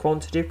large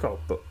quantity of gold,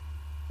 but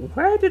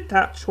where did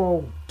that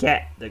troll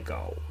get the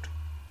gold?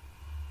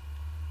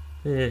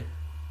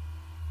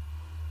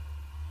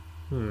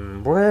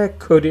 Where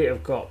could it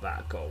have got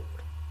that gold?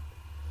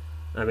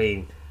 I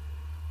mean,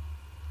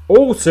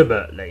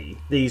 ultimately,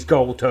 these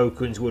gold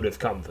tokens would have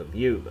come from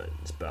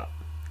humans, but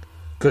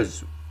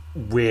because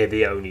we're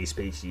the only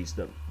species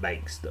that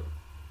makes them.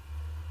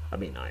 I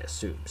mean, I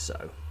assume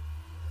so.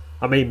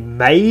 I mean,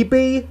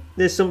 maybe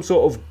there's some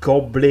sort of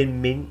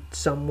goblin mint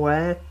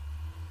somewhere,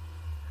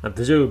 and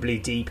presumably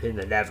deep in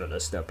the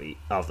Netherlands there'll be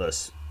other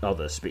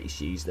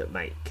species that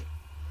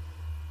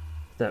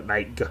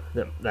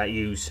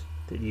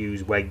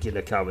use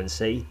regular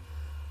currency.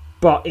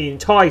 But in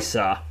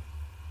Tysa,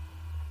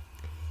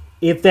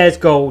 if there's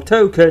gold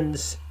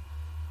tokens,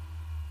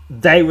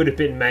 they would have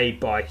been made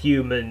by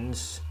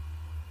humans,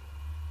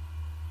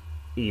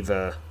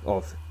 either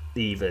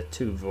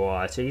two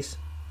varieties.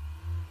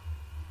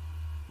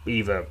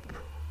 Either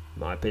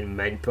might have been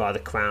meant by the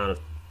crown,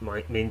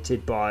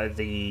 minted by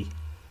the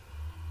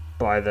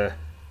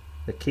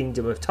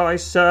kingdom of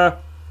Tysa,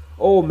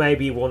 or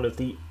maybe one of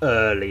the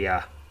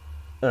earlier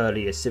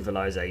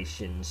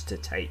civilizations to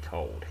take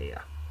hold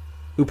here,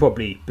 who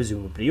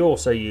presumably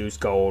also use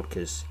gold,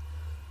 because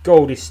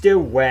gold is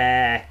still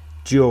rare,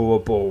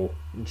 durable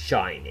and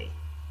shiny.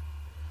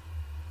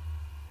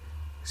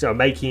 So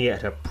making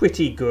it a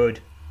pretty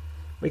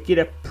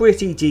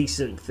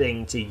decent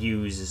thing to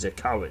use as a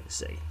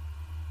currency.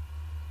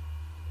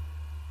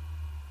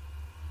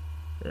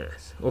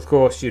 Yes. Of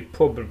course, you'd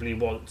probably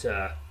want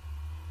to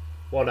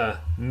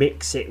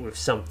mix it with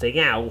something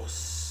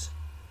else,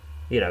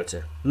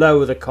 to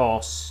lower the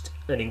cost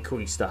and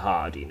increase the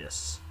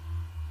hardiness.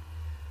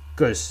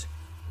 Because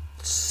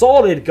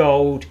solid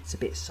gold is a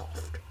bit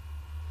soft.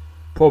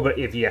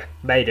 Probably if you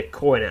made a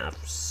coin out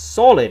of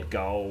solid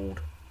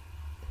gold,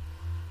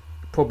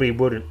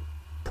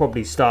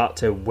 probably start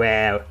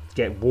to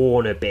get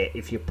worn a bit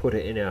if you put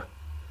it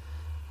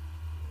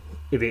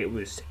if it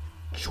was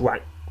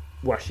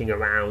washing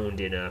around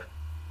in a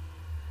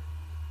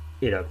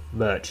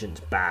merchant's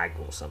bag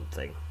or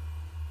something.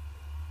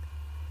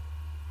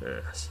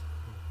 Yes,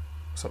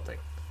 something.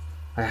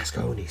 I ask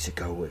only to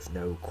go with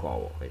no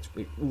quarrel. It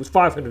was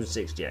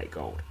 568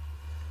 gold.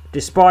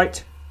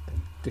 Despite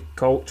the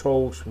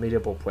troll's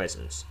formidable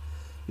presence,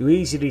 you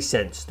easily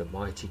sensed the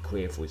mighty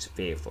Kriv was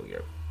fearful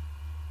you.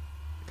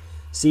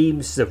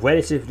 Seems the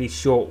relatively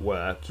short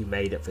work you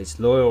made of his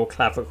loyal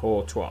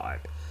Claviclaw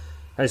tribe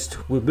has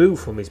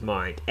removed from his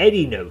mind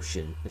any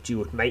notion that you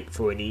would make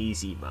for an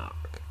easy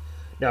mark.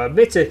 Now,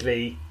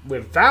 admittedly,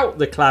 without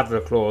the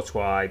Claviclaw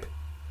tribe,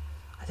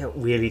 I don't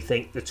really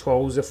think the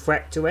troll's a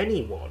threat to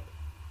anyone.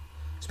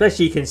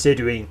 Especially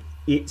considering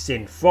it's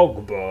in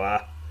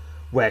Fogborough,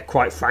 where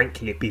quite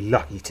frankly it'd be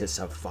lucky to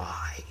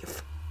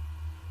survive.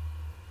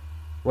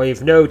 Well,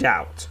 you've no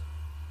doubt.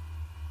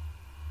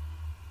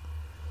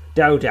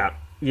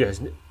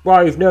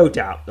 You've no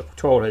doubt the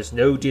troll has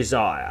no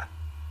desire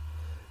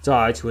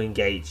to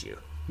engage you.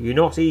 You're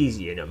not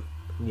easy in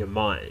your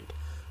mind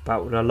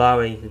about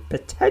allowing the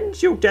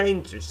potential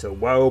dangers to the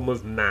realm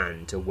of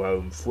man to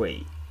roam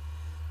free,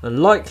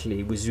 and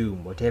likely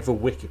resume whatever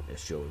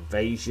wickedness your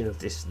invasion of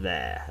this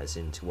lair has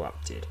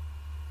interrupted.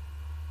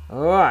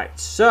 Alright,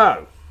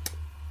 so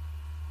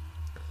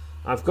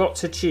I've got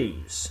to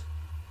choose.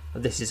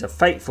 And this is a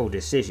fateful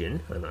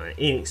decision, and I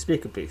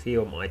inexplicably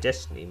feel my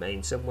destiny may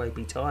in some way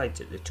be tied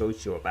to the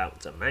choice you're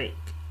about to make.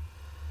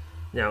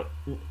 Now,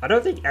 I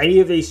don't think any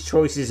of these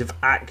choices have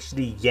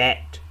actually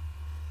yet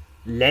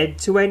led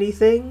to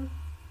anything,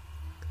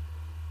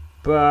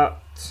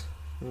 but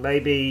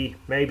maybe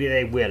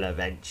they will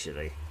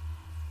eventually.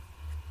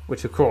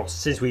 Which, of course,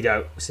 since we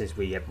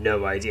have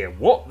no idea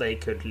what they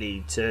could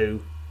lead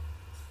to,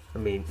 I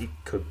mean, it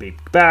could be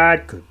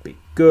bad, could be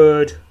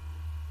good.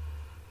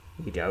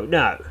 We don't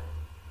know.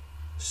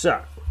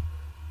 So,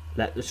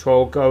 let the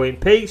troll go in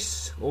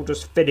peace, or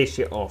just finish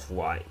it off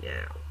right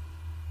now.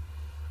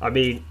 I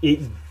mean,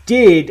 it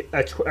did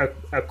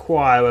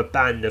acquire a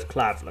band of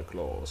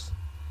Claviclaws.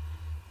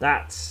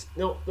 That's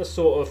not the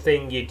sort of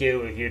thing you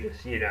do if you're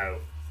just,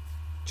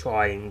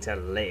 trying to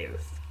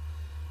live.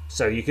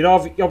 So you could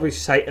obviously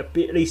say, at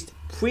least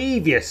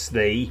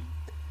previously,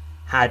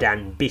 had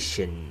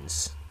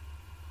ambitions.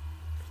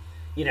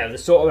 The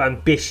sort of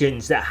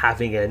ambitions that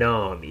having an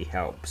army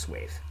helps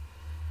with.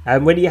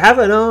 And when you have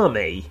an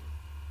army,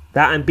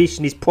 that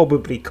ambition is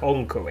probably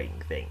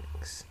conquering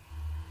things.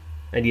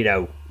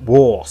 And,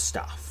 war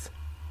stuff.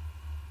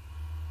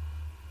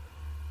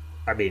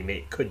 I mean,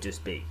 it could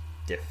just be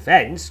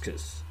defence,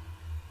 because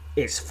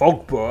it's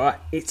Fogborough,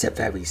 it's a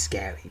very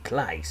scary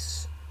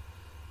place.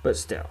 But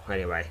still,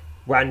 anyway,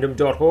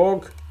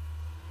 random.org.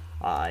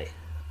 I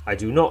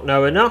do not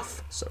know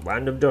enough, so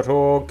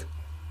random.org.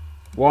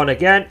 One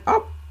again.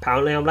 Oh,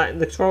 apparently I'm letting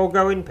the troll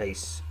go in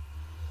peace.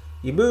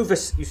 You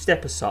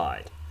step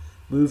aside,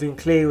 moving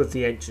clear of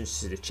the entrance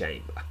to the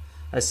chamber.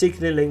 As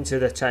signalling to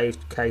the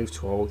cave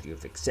troll, you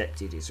have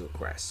accepted his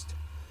request.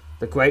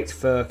 The great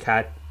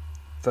fur-clad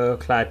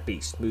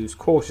beast moves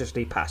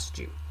cautiously past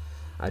you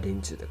and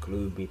into the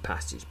gloomy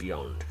passage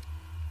beyond.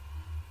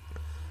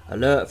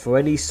 Alert for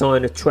any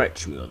sign of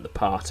treachery on the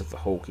part of the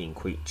hulking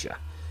creature,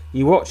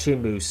 you watch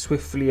him move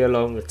swiftly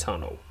along the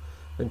tunnel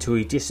until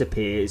he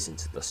disappears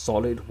into the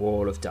solid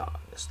wall of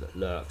darkness that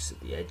lurks at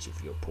the edge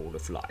of your pool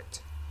of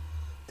light.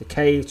 The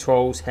cave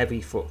troll's heavy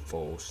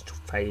footfalls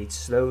fade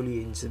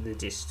slowly into the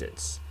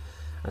distance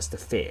as the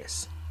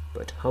fierce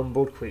but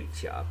humbled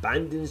creature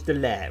abandons the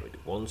lair it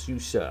once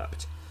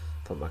usurped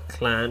from a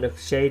clan of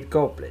shade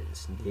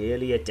goblins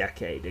nearly a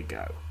decade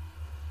ago.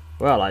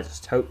 Well, I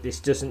just hope this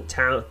doesn't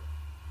I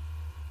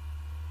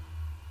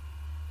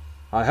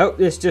hope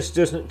this just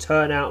doesn't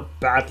turn out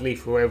badly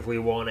for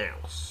everyone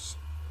else.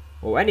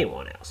 Or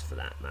anyone else, for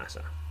that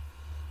matter.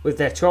 With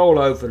their troll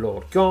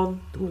overlord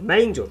gone, the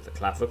remainder of the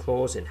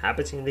Claverclaws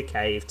inhabiting the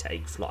cave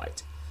take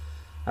flight,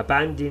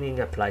 abandoning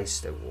a place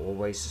they were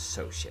always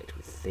associated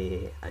with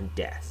fear and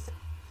death.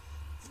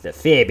 The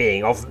fear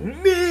being of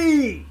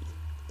me!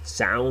 The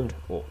sound,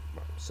 or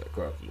Sir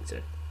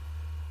Croakington.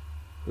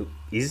 Who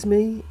is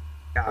me?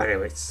 I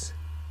know it's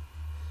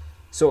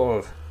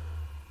sort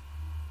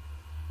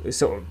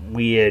of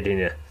weird in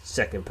a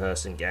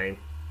second-person game.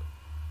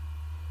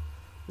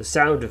 The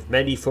sound of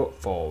many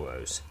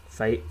footfalls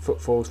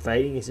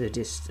fading into the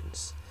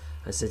distance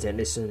as the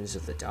denizens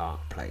of the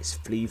dark place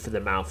flee for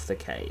the mouth of the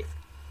cave,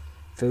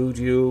 filled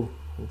you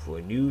with a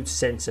renewed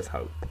sense of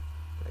hope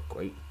and a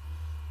great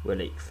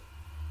relief.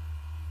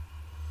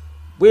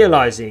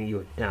 Realising you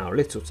had now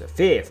little to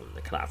fear from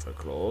the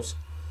Claverclaws,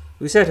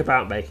 we set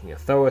about making a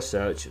thorough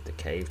search of the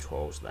cave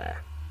troll's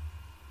lair.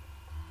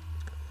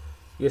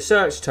 Your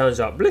search turns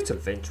up little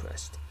of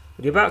interest,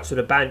 but you're about to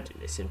abandon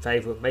this in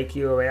favour of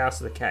making your way out of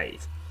the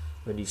cave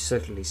when you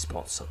suddenly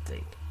spot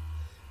something.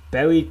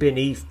 Buried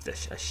beneath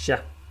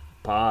a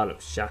pile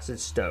of shattered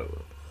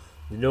stone,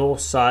 on the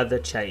north side of the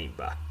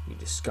chamber, you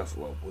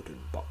discover a wooden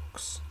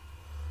box.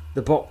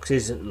 The box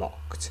isn't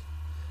locked,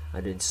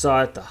 and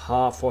inside the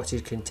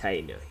half-rotted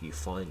container you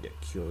find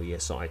a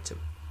curious item.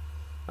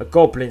 A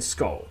goblin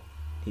skull,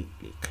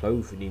 neatly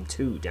cloven in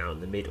two down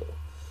the middle,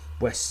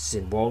 rests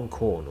in one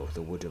corner of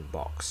the wooden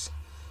box.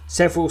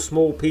 Several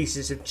small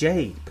pieces of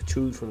jade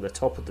protrude from the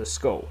top of the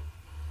skull,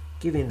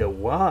 giving the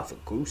rather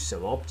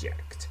gruesome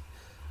object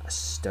a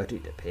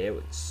studded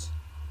appearance.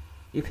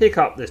 You pick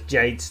up this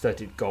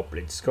jade-studded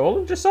goblin skull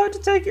and decide to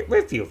take it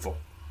with you for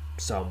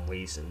some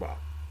reason. Well,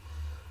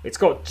 it's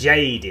got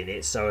jade in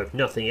it, so if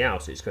nothing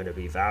else, it's going to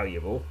be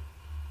valuable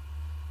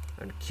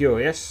and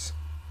curious.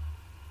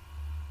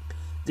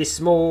 This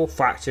small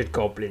fractured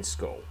goblin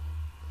skull,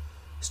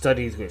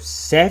 studded with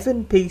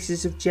 7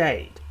 pieces of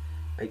jade,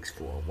 makes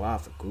for a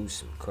rather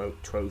gruesome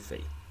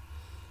trophy.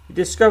 You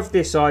discover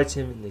this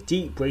item in the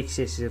deep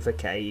recesses of a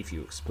cave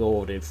you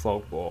explored in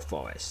Frogmore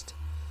Forest.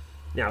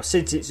 Now,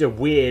 since it's a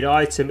weird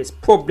item, it's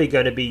probably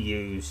going to be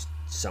used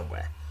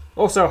somewhere.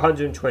 Also,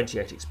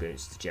 128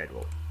 experience to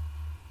general.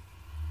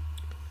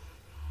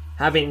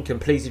 Having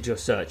completed your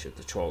search of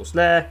the troll's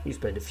lair, you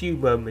spend a few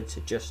moments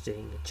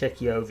adjusting and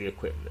checking over your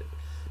equipment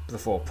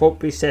before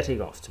promptly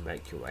setting off to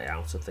make your way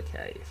out of the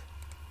cave.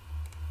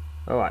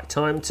 Alright,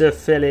 time to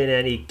fill in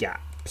any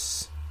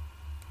gaps.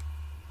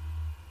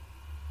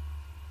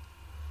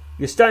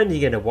 You're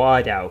standing in a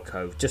wide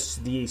alcove just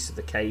to the east of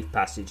the cave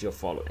passage you're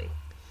following.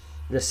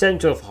 In the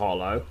centre of the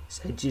hollow, its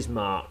edges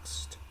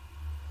marked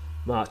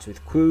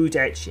with crude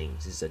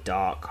etchings, is a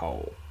dark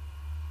hole.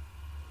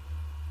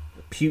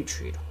 A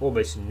putrid,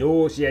 almost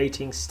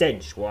nauseating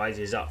stench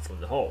rises up from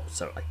the hole,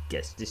 so I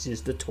guess this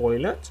is the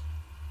toilet?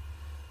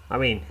 I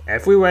mean,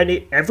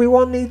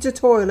 everyone needs a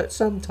toilet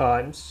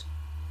sometimes.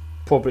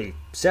 Probably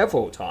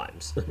several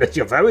times, but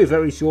you're very,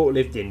 very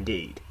short-lived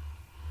indeed.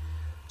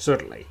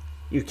 Suddenly,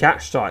 you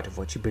catch sight of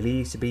what you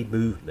believe to be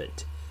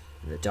movement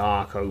in the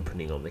dark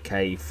opening on the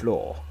cave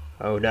floor.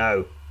 Oh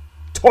no!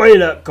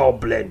 Toilet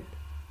goblin!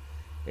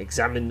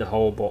 Examine the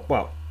hole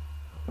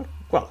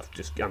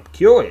I'm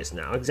curious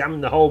now.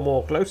 Examine the hole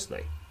more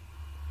closely.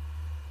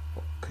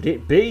 What could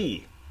it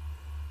be?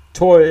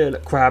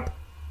 Toilet crab.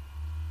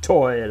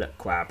 Toilet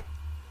crab.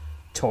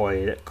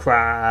 Toilet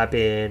crab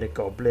in a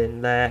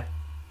goblin lair.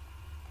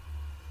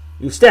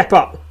 You step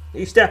up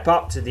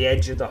to the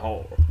edge of the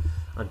hole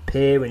and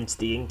peer into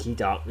the inky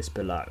darkness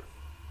below.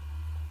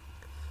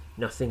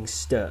 Nothing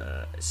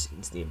stirs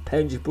into the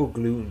impenetrable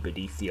gloom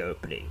beneath the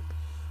opening.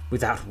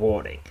 Without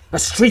warning, a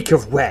streak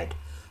of red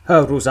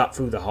hurtles up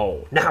through the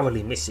hole,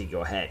 narrowly missing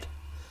your head.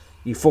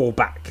 You fall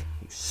back,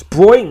 you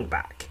spring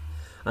back,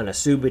 and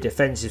assume a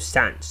defensive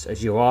stance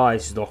as your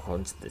eyes lock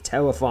onto the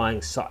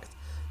terrifying sight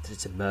that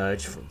has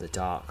emerged from the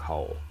dark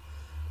hole,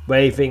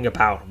 waving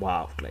about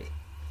wildly.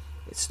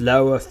 Its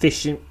lower,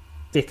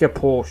 thicker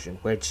portion,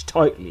 wedged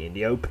tightly in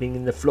the opening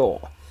in the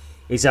floor,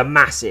 is a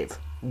massive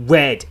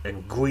red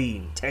and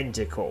green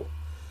tentacle,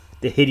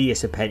 the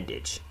hideous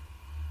appendage.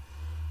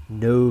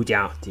 No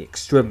doubt the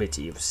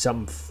extremity of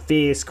some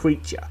fierce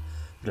creature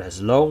that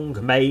has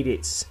long made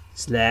its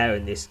lair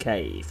in this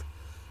cave,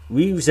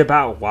 weaves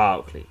about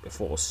wildly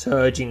before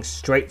surging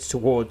straight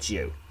towards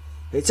you.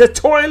 It's a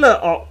toilet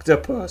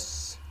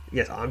octopus!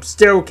 Yes, I'm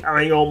still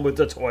carrying on with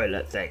the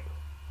toilet thing.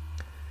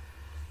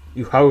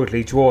 You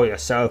hurriedly draw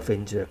yourself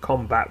into a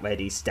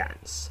combat-ready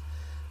stance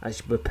as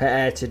you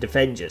prepare to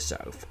defend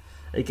yourself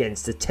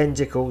against the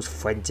tentacle's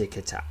frantic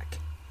attack.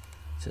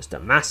 Just a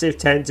massive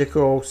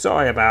tentacle.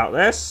 Sorry about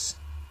this,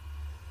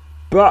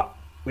 but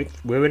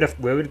we're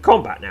in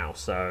combat now,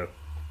 so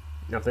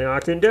nothing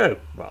I can do.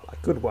 Well, I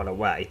could run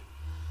away.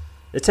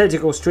 The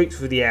tentacle streaks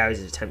through the air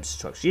as it attempts to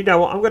strike. You know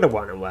what? I'm going to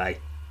run away.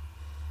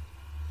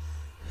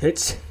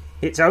 It's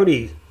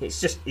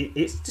just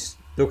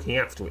looking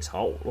after its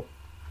hole.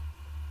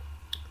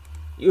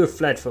 You have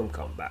fled from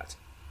combat.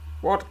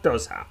 What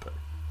does happen?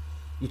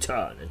 You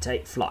turn and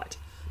take flight.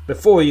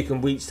 Before you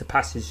can reach the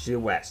passage to the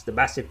west, the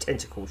massive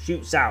tentacle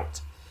shoots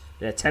out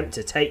in an attempt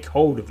to take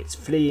hold of its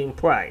fleeing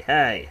prey.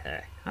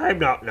 Hey, I'm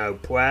not no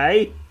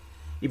prey,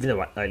 even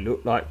though I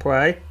look like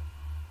prey.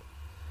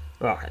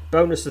 Alright,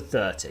 bonus of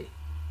 30.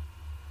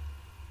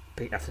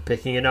 After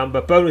picking a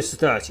number, bonus of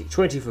 30.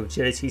 20 for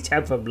agility,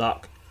 10 from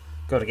luck.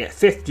 Got to get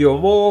 50 or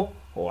more,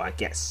 or I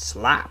get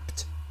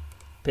slapped.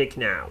 Pick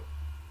now.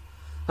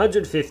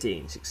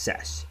 115,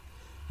 success.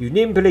 You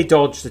nimbly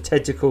dodge the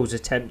tentacle's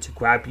attempt to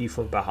grab you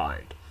from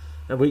behind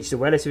and reach the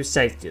relative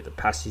safety of the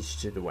passage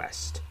to the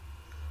west.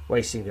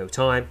 Wasting no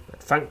time,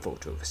 and thankful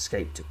to have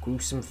escaped a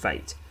gruesome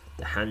fate at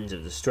the hands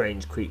of the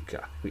strange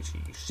creature, which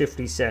you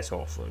swiftly set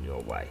off on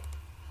your way.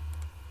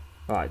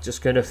 Right,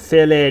 just going to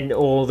fill in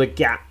all the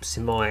gaps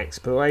in my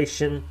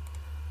exploration.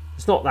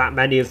 There's not that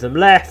many of them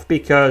left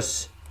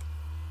because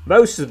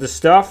most of the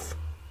stuff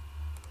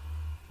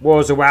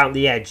was around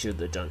the edge of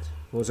the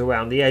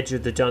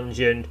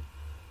dungeon.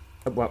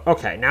 Well,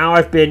 okay, now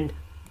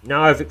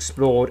I've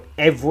explored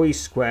every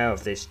square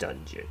of this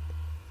dungeon.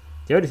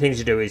 The only thing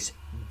to do is,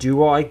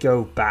 do I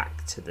go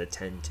back to the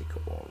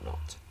tentacle or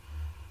not?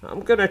 I'm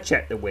going to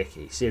check the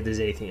wiki, see if there's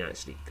anything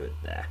actually good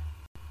there.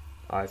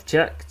 I've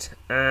checked,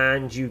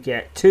 and you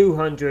get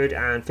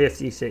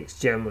 256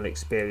 general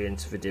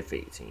experience for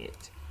defeating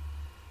it.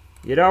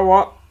 You know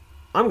what?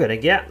 I'm going to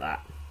get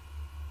that.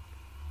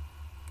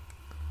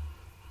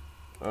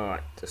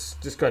 Alright,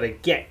 just got to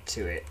get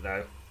to it,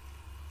 though.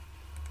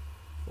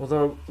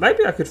 Although,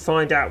 maybe I could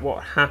find out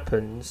what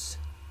happens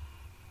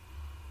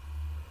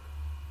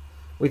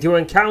with your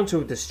encounter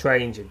with the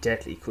strange and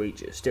deadly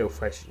creature still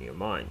fresh in your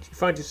mind. You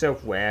find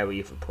yourself wary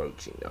of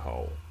approaching the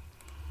hole.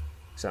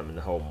 Examine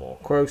the hole more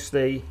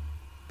closely.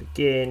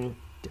 Begin.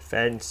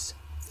 Defense.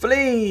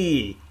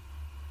 Flee!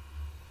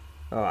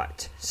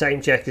 Alright,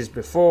 same check as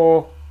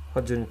before.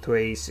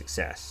 103,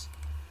 success.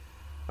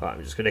 Alright,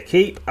 I'm just going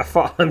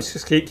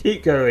to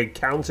keep going,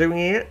 countering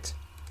it.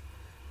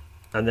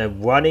 And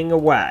then running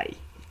away.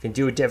 You can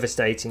do a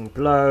devastating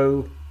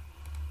blow.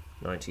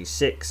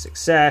 96,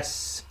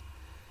 success.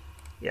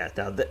 Yeah,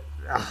 now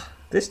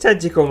this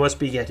tentacle must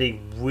be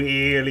getting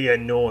really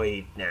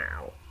annoyed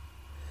now.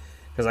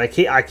 Because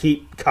I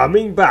keep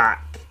coming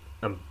back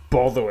and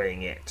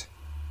bothering it.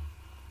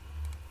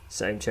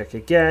 Same check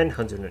again.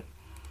 100.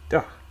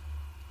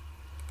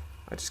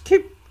 I just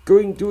keep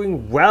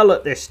doing well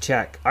at this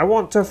check. I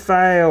want to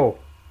fail,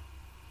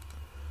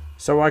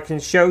 so I can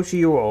show to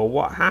you all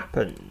what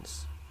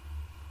happens.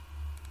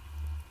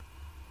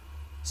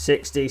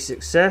 60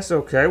 success.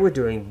 Okay, we're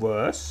doing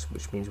worse,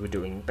 which means we're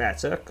doing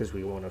better because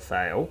we want to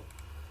fail.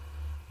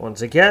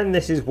 Once again,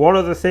 this is one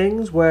of the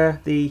things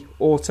where the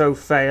auto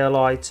fail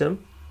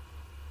item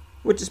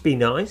would just be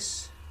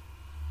nice.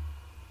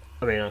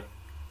 I mean,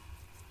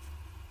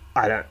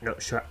 I don't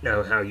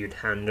know how you'd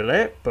handle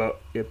it, but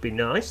it'd be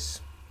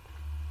nice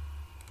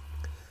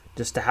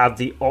just to have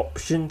the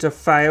option to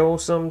fail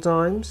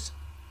sometimes.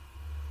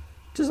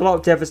 Just a lot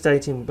of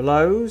devastating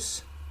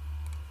blows.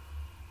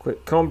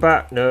 Quick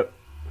combat. Nope.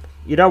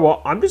 You know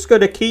what? I'm just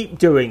going to keep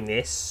doing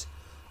this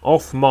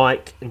off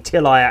mic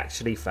until I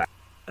actually fail.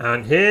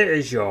 And here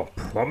is your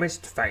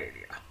promised failure.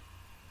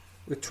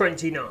 With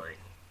 29.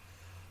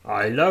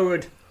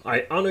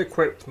 I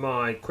unequipped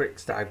my quick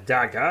stab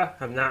dagger,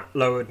 and that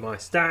lowered my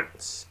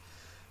stats,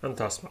 and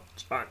thus my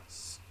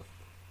chance.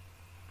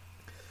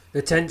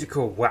 The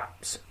tentacle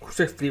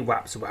swiftly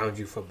wraps around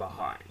you from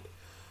behind,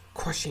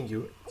 crushing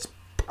you in its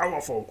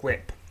powerful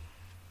grip.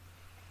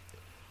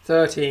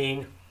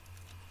 13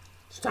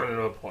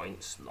 stamina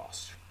points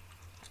lost.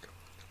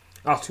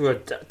 After a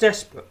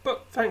desperate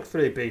but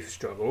thankfully brief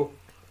struggle,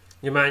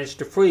 you manage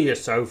to free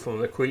yourself from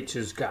the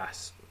creature's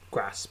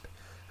grasp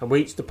and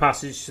reach the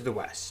passage to the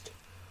west.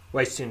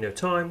 Wasting no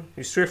time,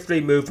 you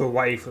swiftly move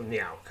away from the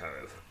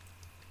alcove.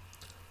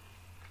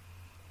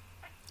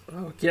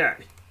 Okay.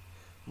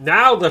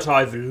 Now that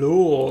I've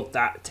lured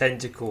that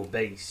tentacle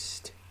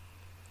beast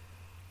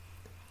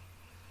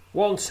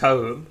once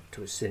home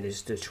to a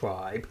sinister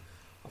tribe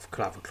of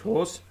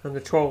Clawclaws and the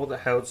troll that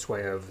held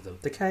sway over them,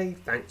 the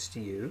cave, thanks to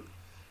you,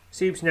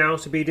 seems now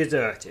to be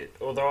deserted,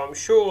 although I'm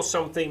sure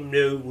something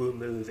new will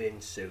move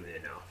in soon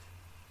enough.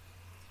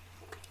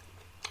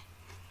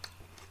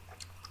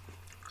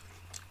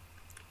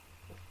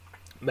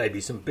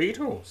 Maybe some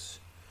beetles,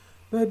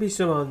 maybe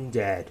some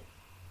undead,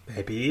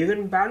 maybe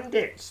even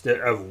bandits that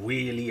are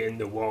really in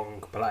the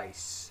wrong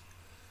place.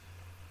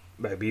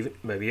 Maybe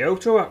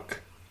Otteruk.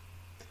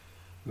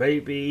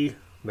 Maybe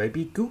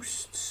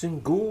ghosts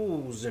and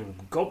ghouls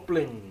and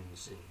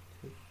goblins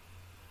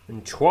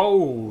and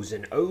trolls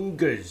and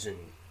ogres and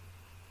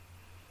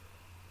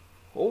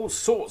all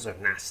sorts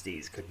of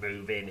nasties could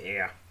move in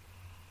here.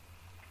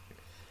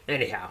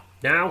 Anyhow,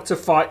 now to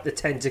fight the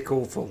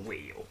tentacle for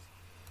real.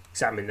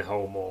 Examine the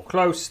hole more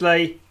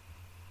closely.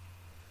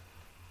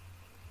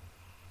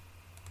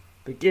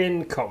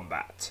 Begin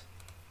combat.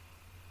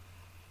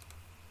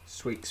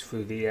 Sweeps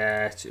through the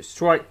air to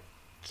strike.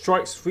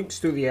 Swings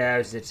through the air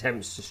as it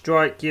attempts to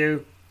strike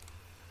you.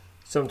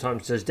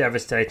 Sometimes does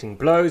devastating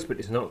blows, but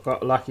it's not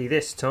got lucky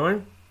this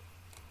time.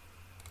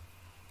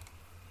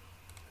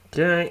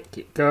 Okay,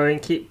 keep going,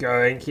 keep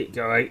going, keep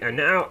going. And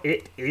now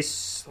it is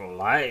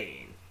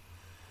slain.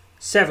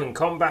 7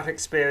 combat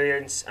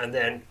experience and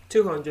then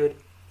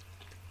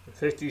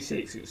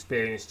 256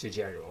 experience to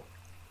general.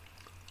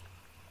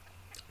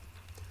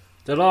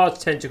 The large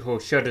tentacle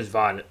shudders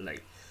violently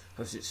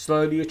as it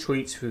slowly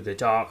retreats through the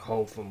dark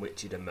hole from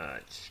which it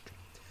emerged.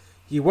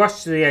 You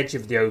rush to the edge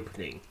of the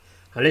opening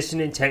and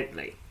listen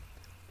intently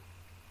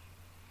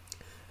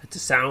as the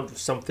sound of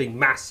something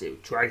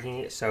massive dragging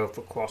itself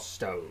across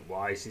stone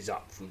rises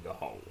up through the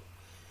hole.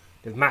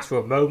 In a matter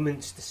of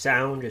moments, the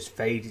sound has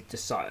faded to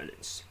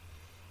silence,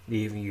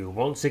 leaving you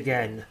once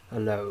again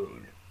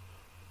alone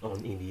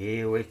in the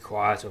eerie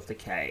quiet of the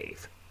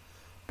cave.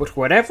 But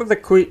whatever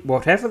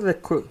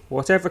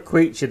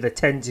creature the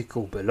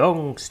tentacle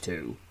belongs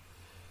to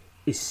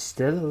is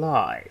still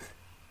alive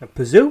and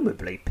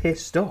presumably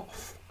pissed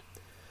off.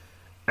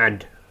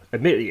 And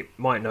admittedly, it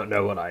might not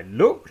know what I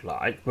look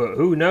like, but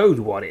who knows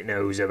what it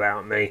knows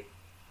about me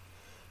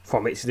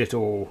from its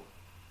little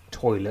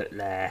toilet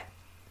lair.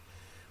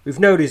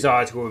 With no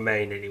desire to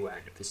remain anywhere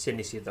in the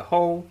vicinity of the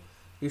hole,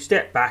 you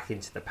step back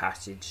into the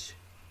passage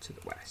to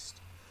the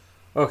west.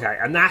 Okay,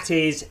 and that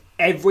is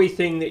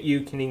everything that you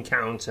can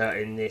encounter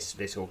in this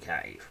little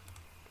cave.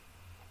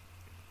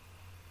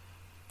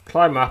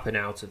 Climb up and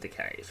out of the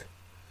cave.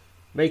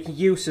 Making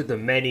use of the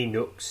many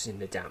nooks in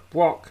the damp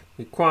rock,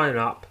 you climb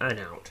up and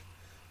out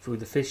through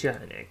the fissure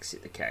and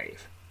exit the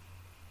cave.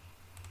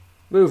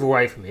 Move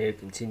away from here and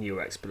continue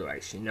your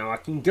exploration. Now I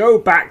can go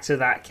back to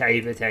that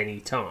cave at any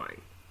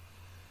time,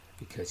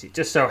 because it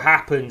just so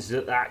happens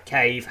that that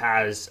cave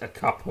has a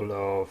couple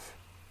of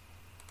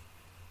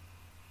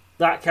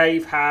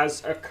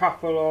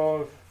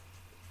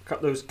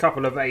those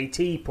couple of AT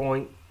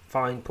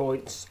find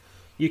points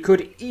you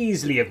could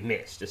easily have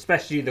missed,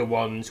 especially the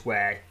ones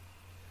where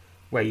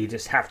you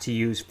just have to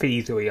use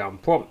Feathery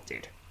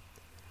unprompted.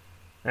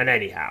 And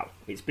anyhow,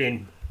 it's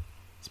been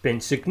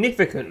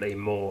significantly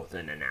more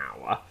than an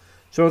hour,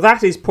 so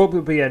that is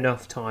probably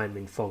enough time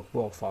in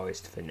Fogwell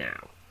Forest for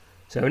now.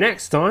 So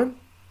next time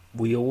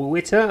we will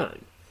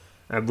return,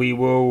 and we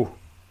will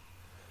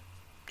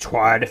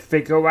try to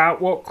figure out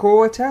what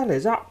Coratel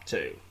is up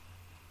to.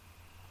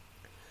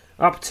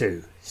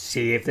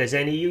 See if there's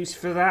any use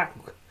for that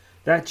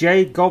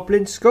Jade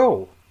Goblin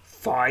skull.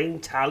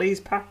 Find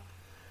Tally's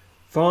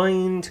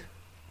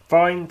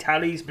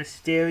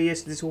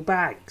mysterious little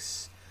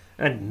bags.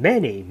 And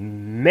many,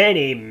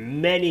 many,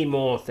 many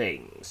more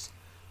things.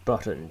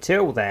 But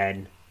until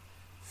then,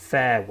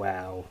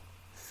 farewell,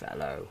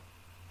 fellow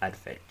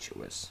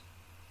adventurers.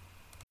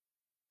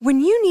 When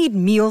you need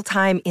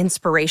mealtime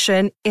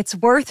inspiration, it's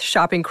worth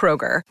shopping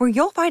Kroger, where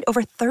you'll find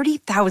over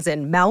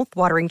 30,000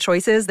 mouth-watering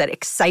choices that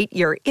excite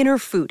your inner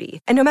foodie.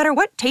 And no matter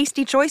what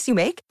tasty choice you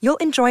make, you'll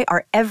enjoy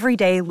our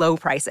everyday low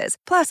prices,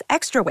 plus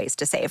extra ways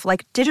to save,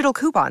 like digital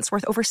coupons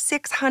worth over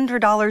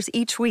 $600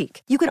 each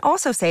week. You can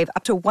also save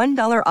up to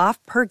 $1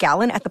 off per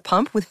gallon at the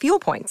pump with fuel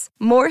points.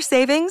 More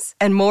savings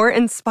and more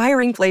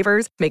inspiring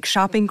flavors make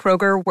shopping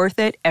Kroger worth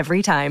it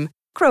every time.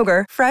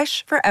 Kroger,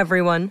 fresh for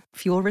everyone.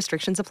 Fuel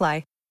restrictions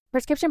apply.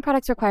 Prescription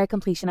products require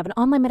completion of an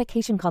online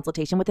medication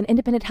consultation with an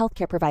independent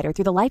healthcare provider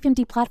through the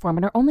LifeMD platform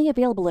and are only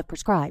available if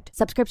prescribed.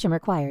 Subscription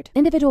required.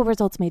 Individual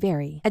results may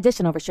vary.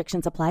 Additional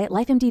restrictions apply at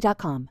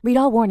lifemd.com. Read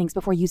all warnings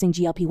before using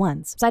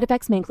GLP-1s. Side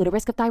effects may include a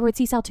risk of thyroid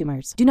C-cell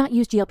tumors. Do not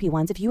use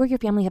GLP-1s if you or your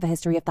family have a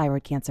history of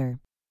thyroid cancer.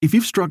 If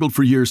you've struggled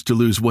for years to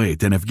lose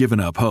weight and have given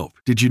up hope,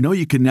 did you know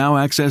you can now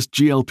access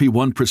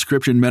GLP-1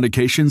 prescription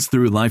medications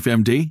through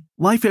LifeMD?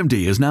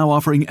 LifeMD is now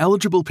offering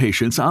eligible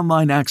patients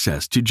online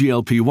access to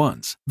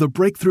GLP-1s, the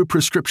breakthrough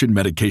prescription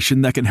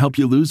medication that can help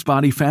you lose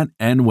body fat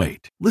and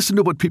weight. Listen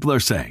to what people are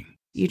saying.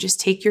 You just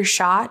take your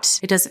shot.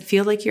 It doesn't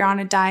feel like you're on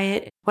a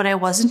diet. What I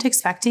wasn't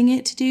expecting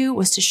it to do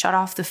was to shut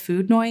off the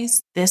food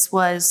noise. This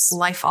was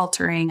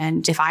life-altering,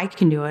 and if I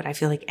can do it, I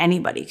feel like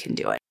anybody can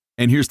do it.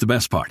 And here's the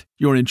best part.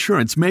 Your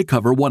insurance may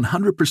cover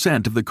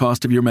 100% of the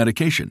cost of your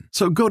medication.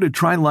 So go to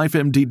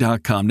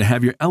TryLifeMD.com to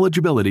have your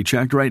eligibility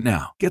checked right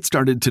now. Get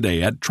started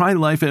today at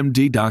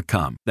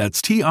TryLifeMD.com.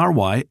 That's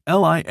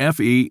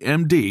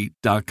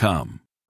TryLifeMD.com.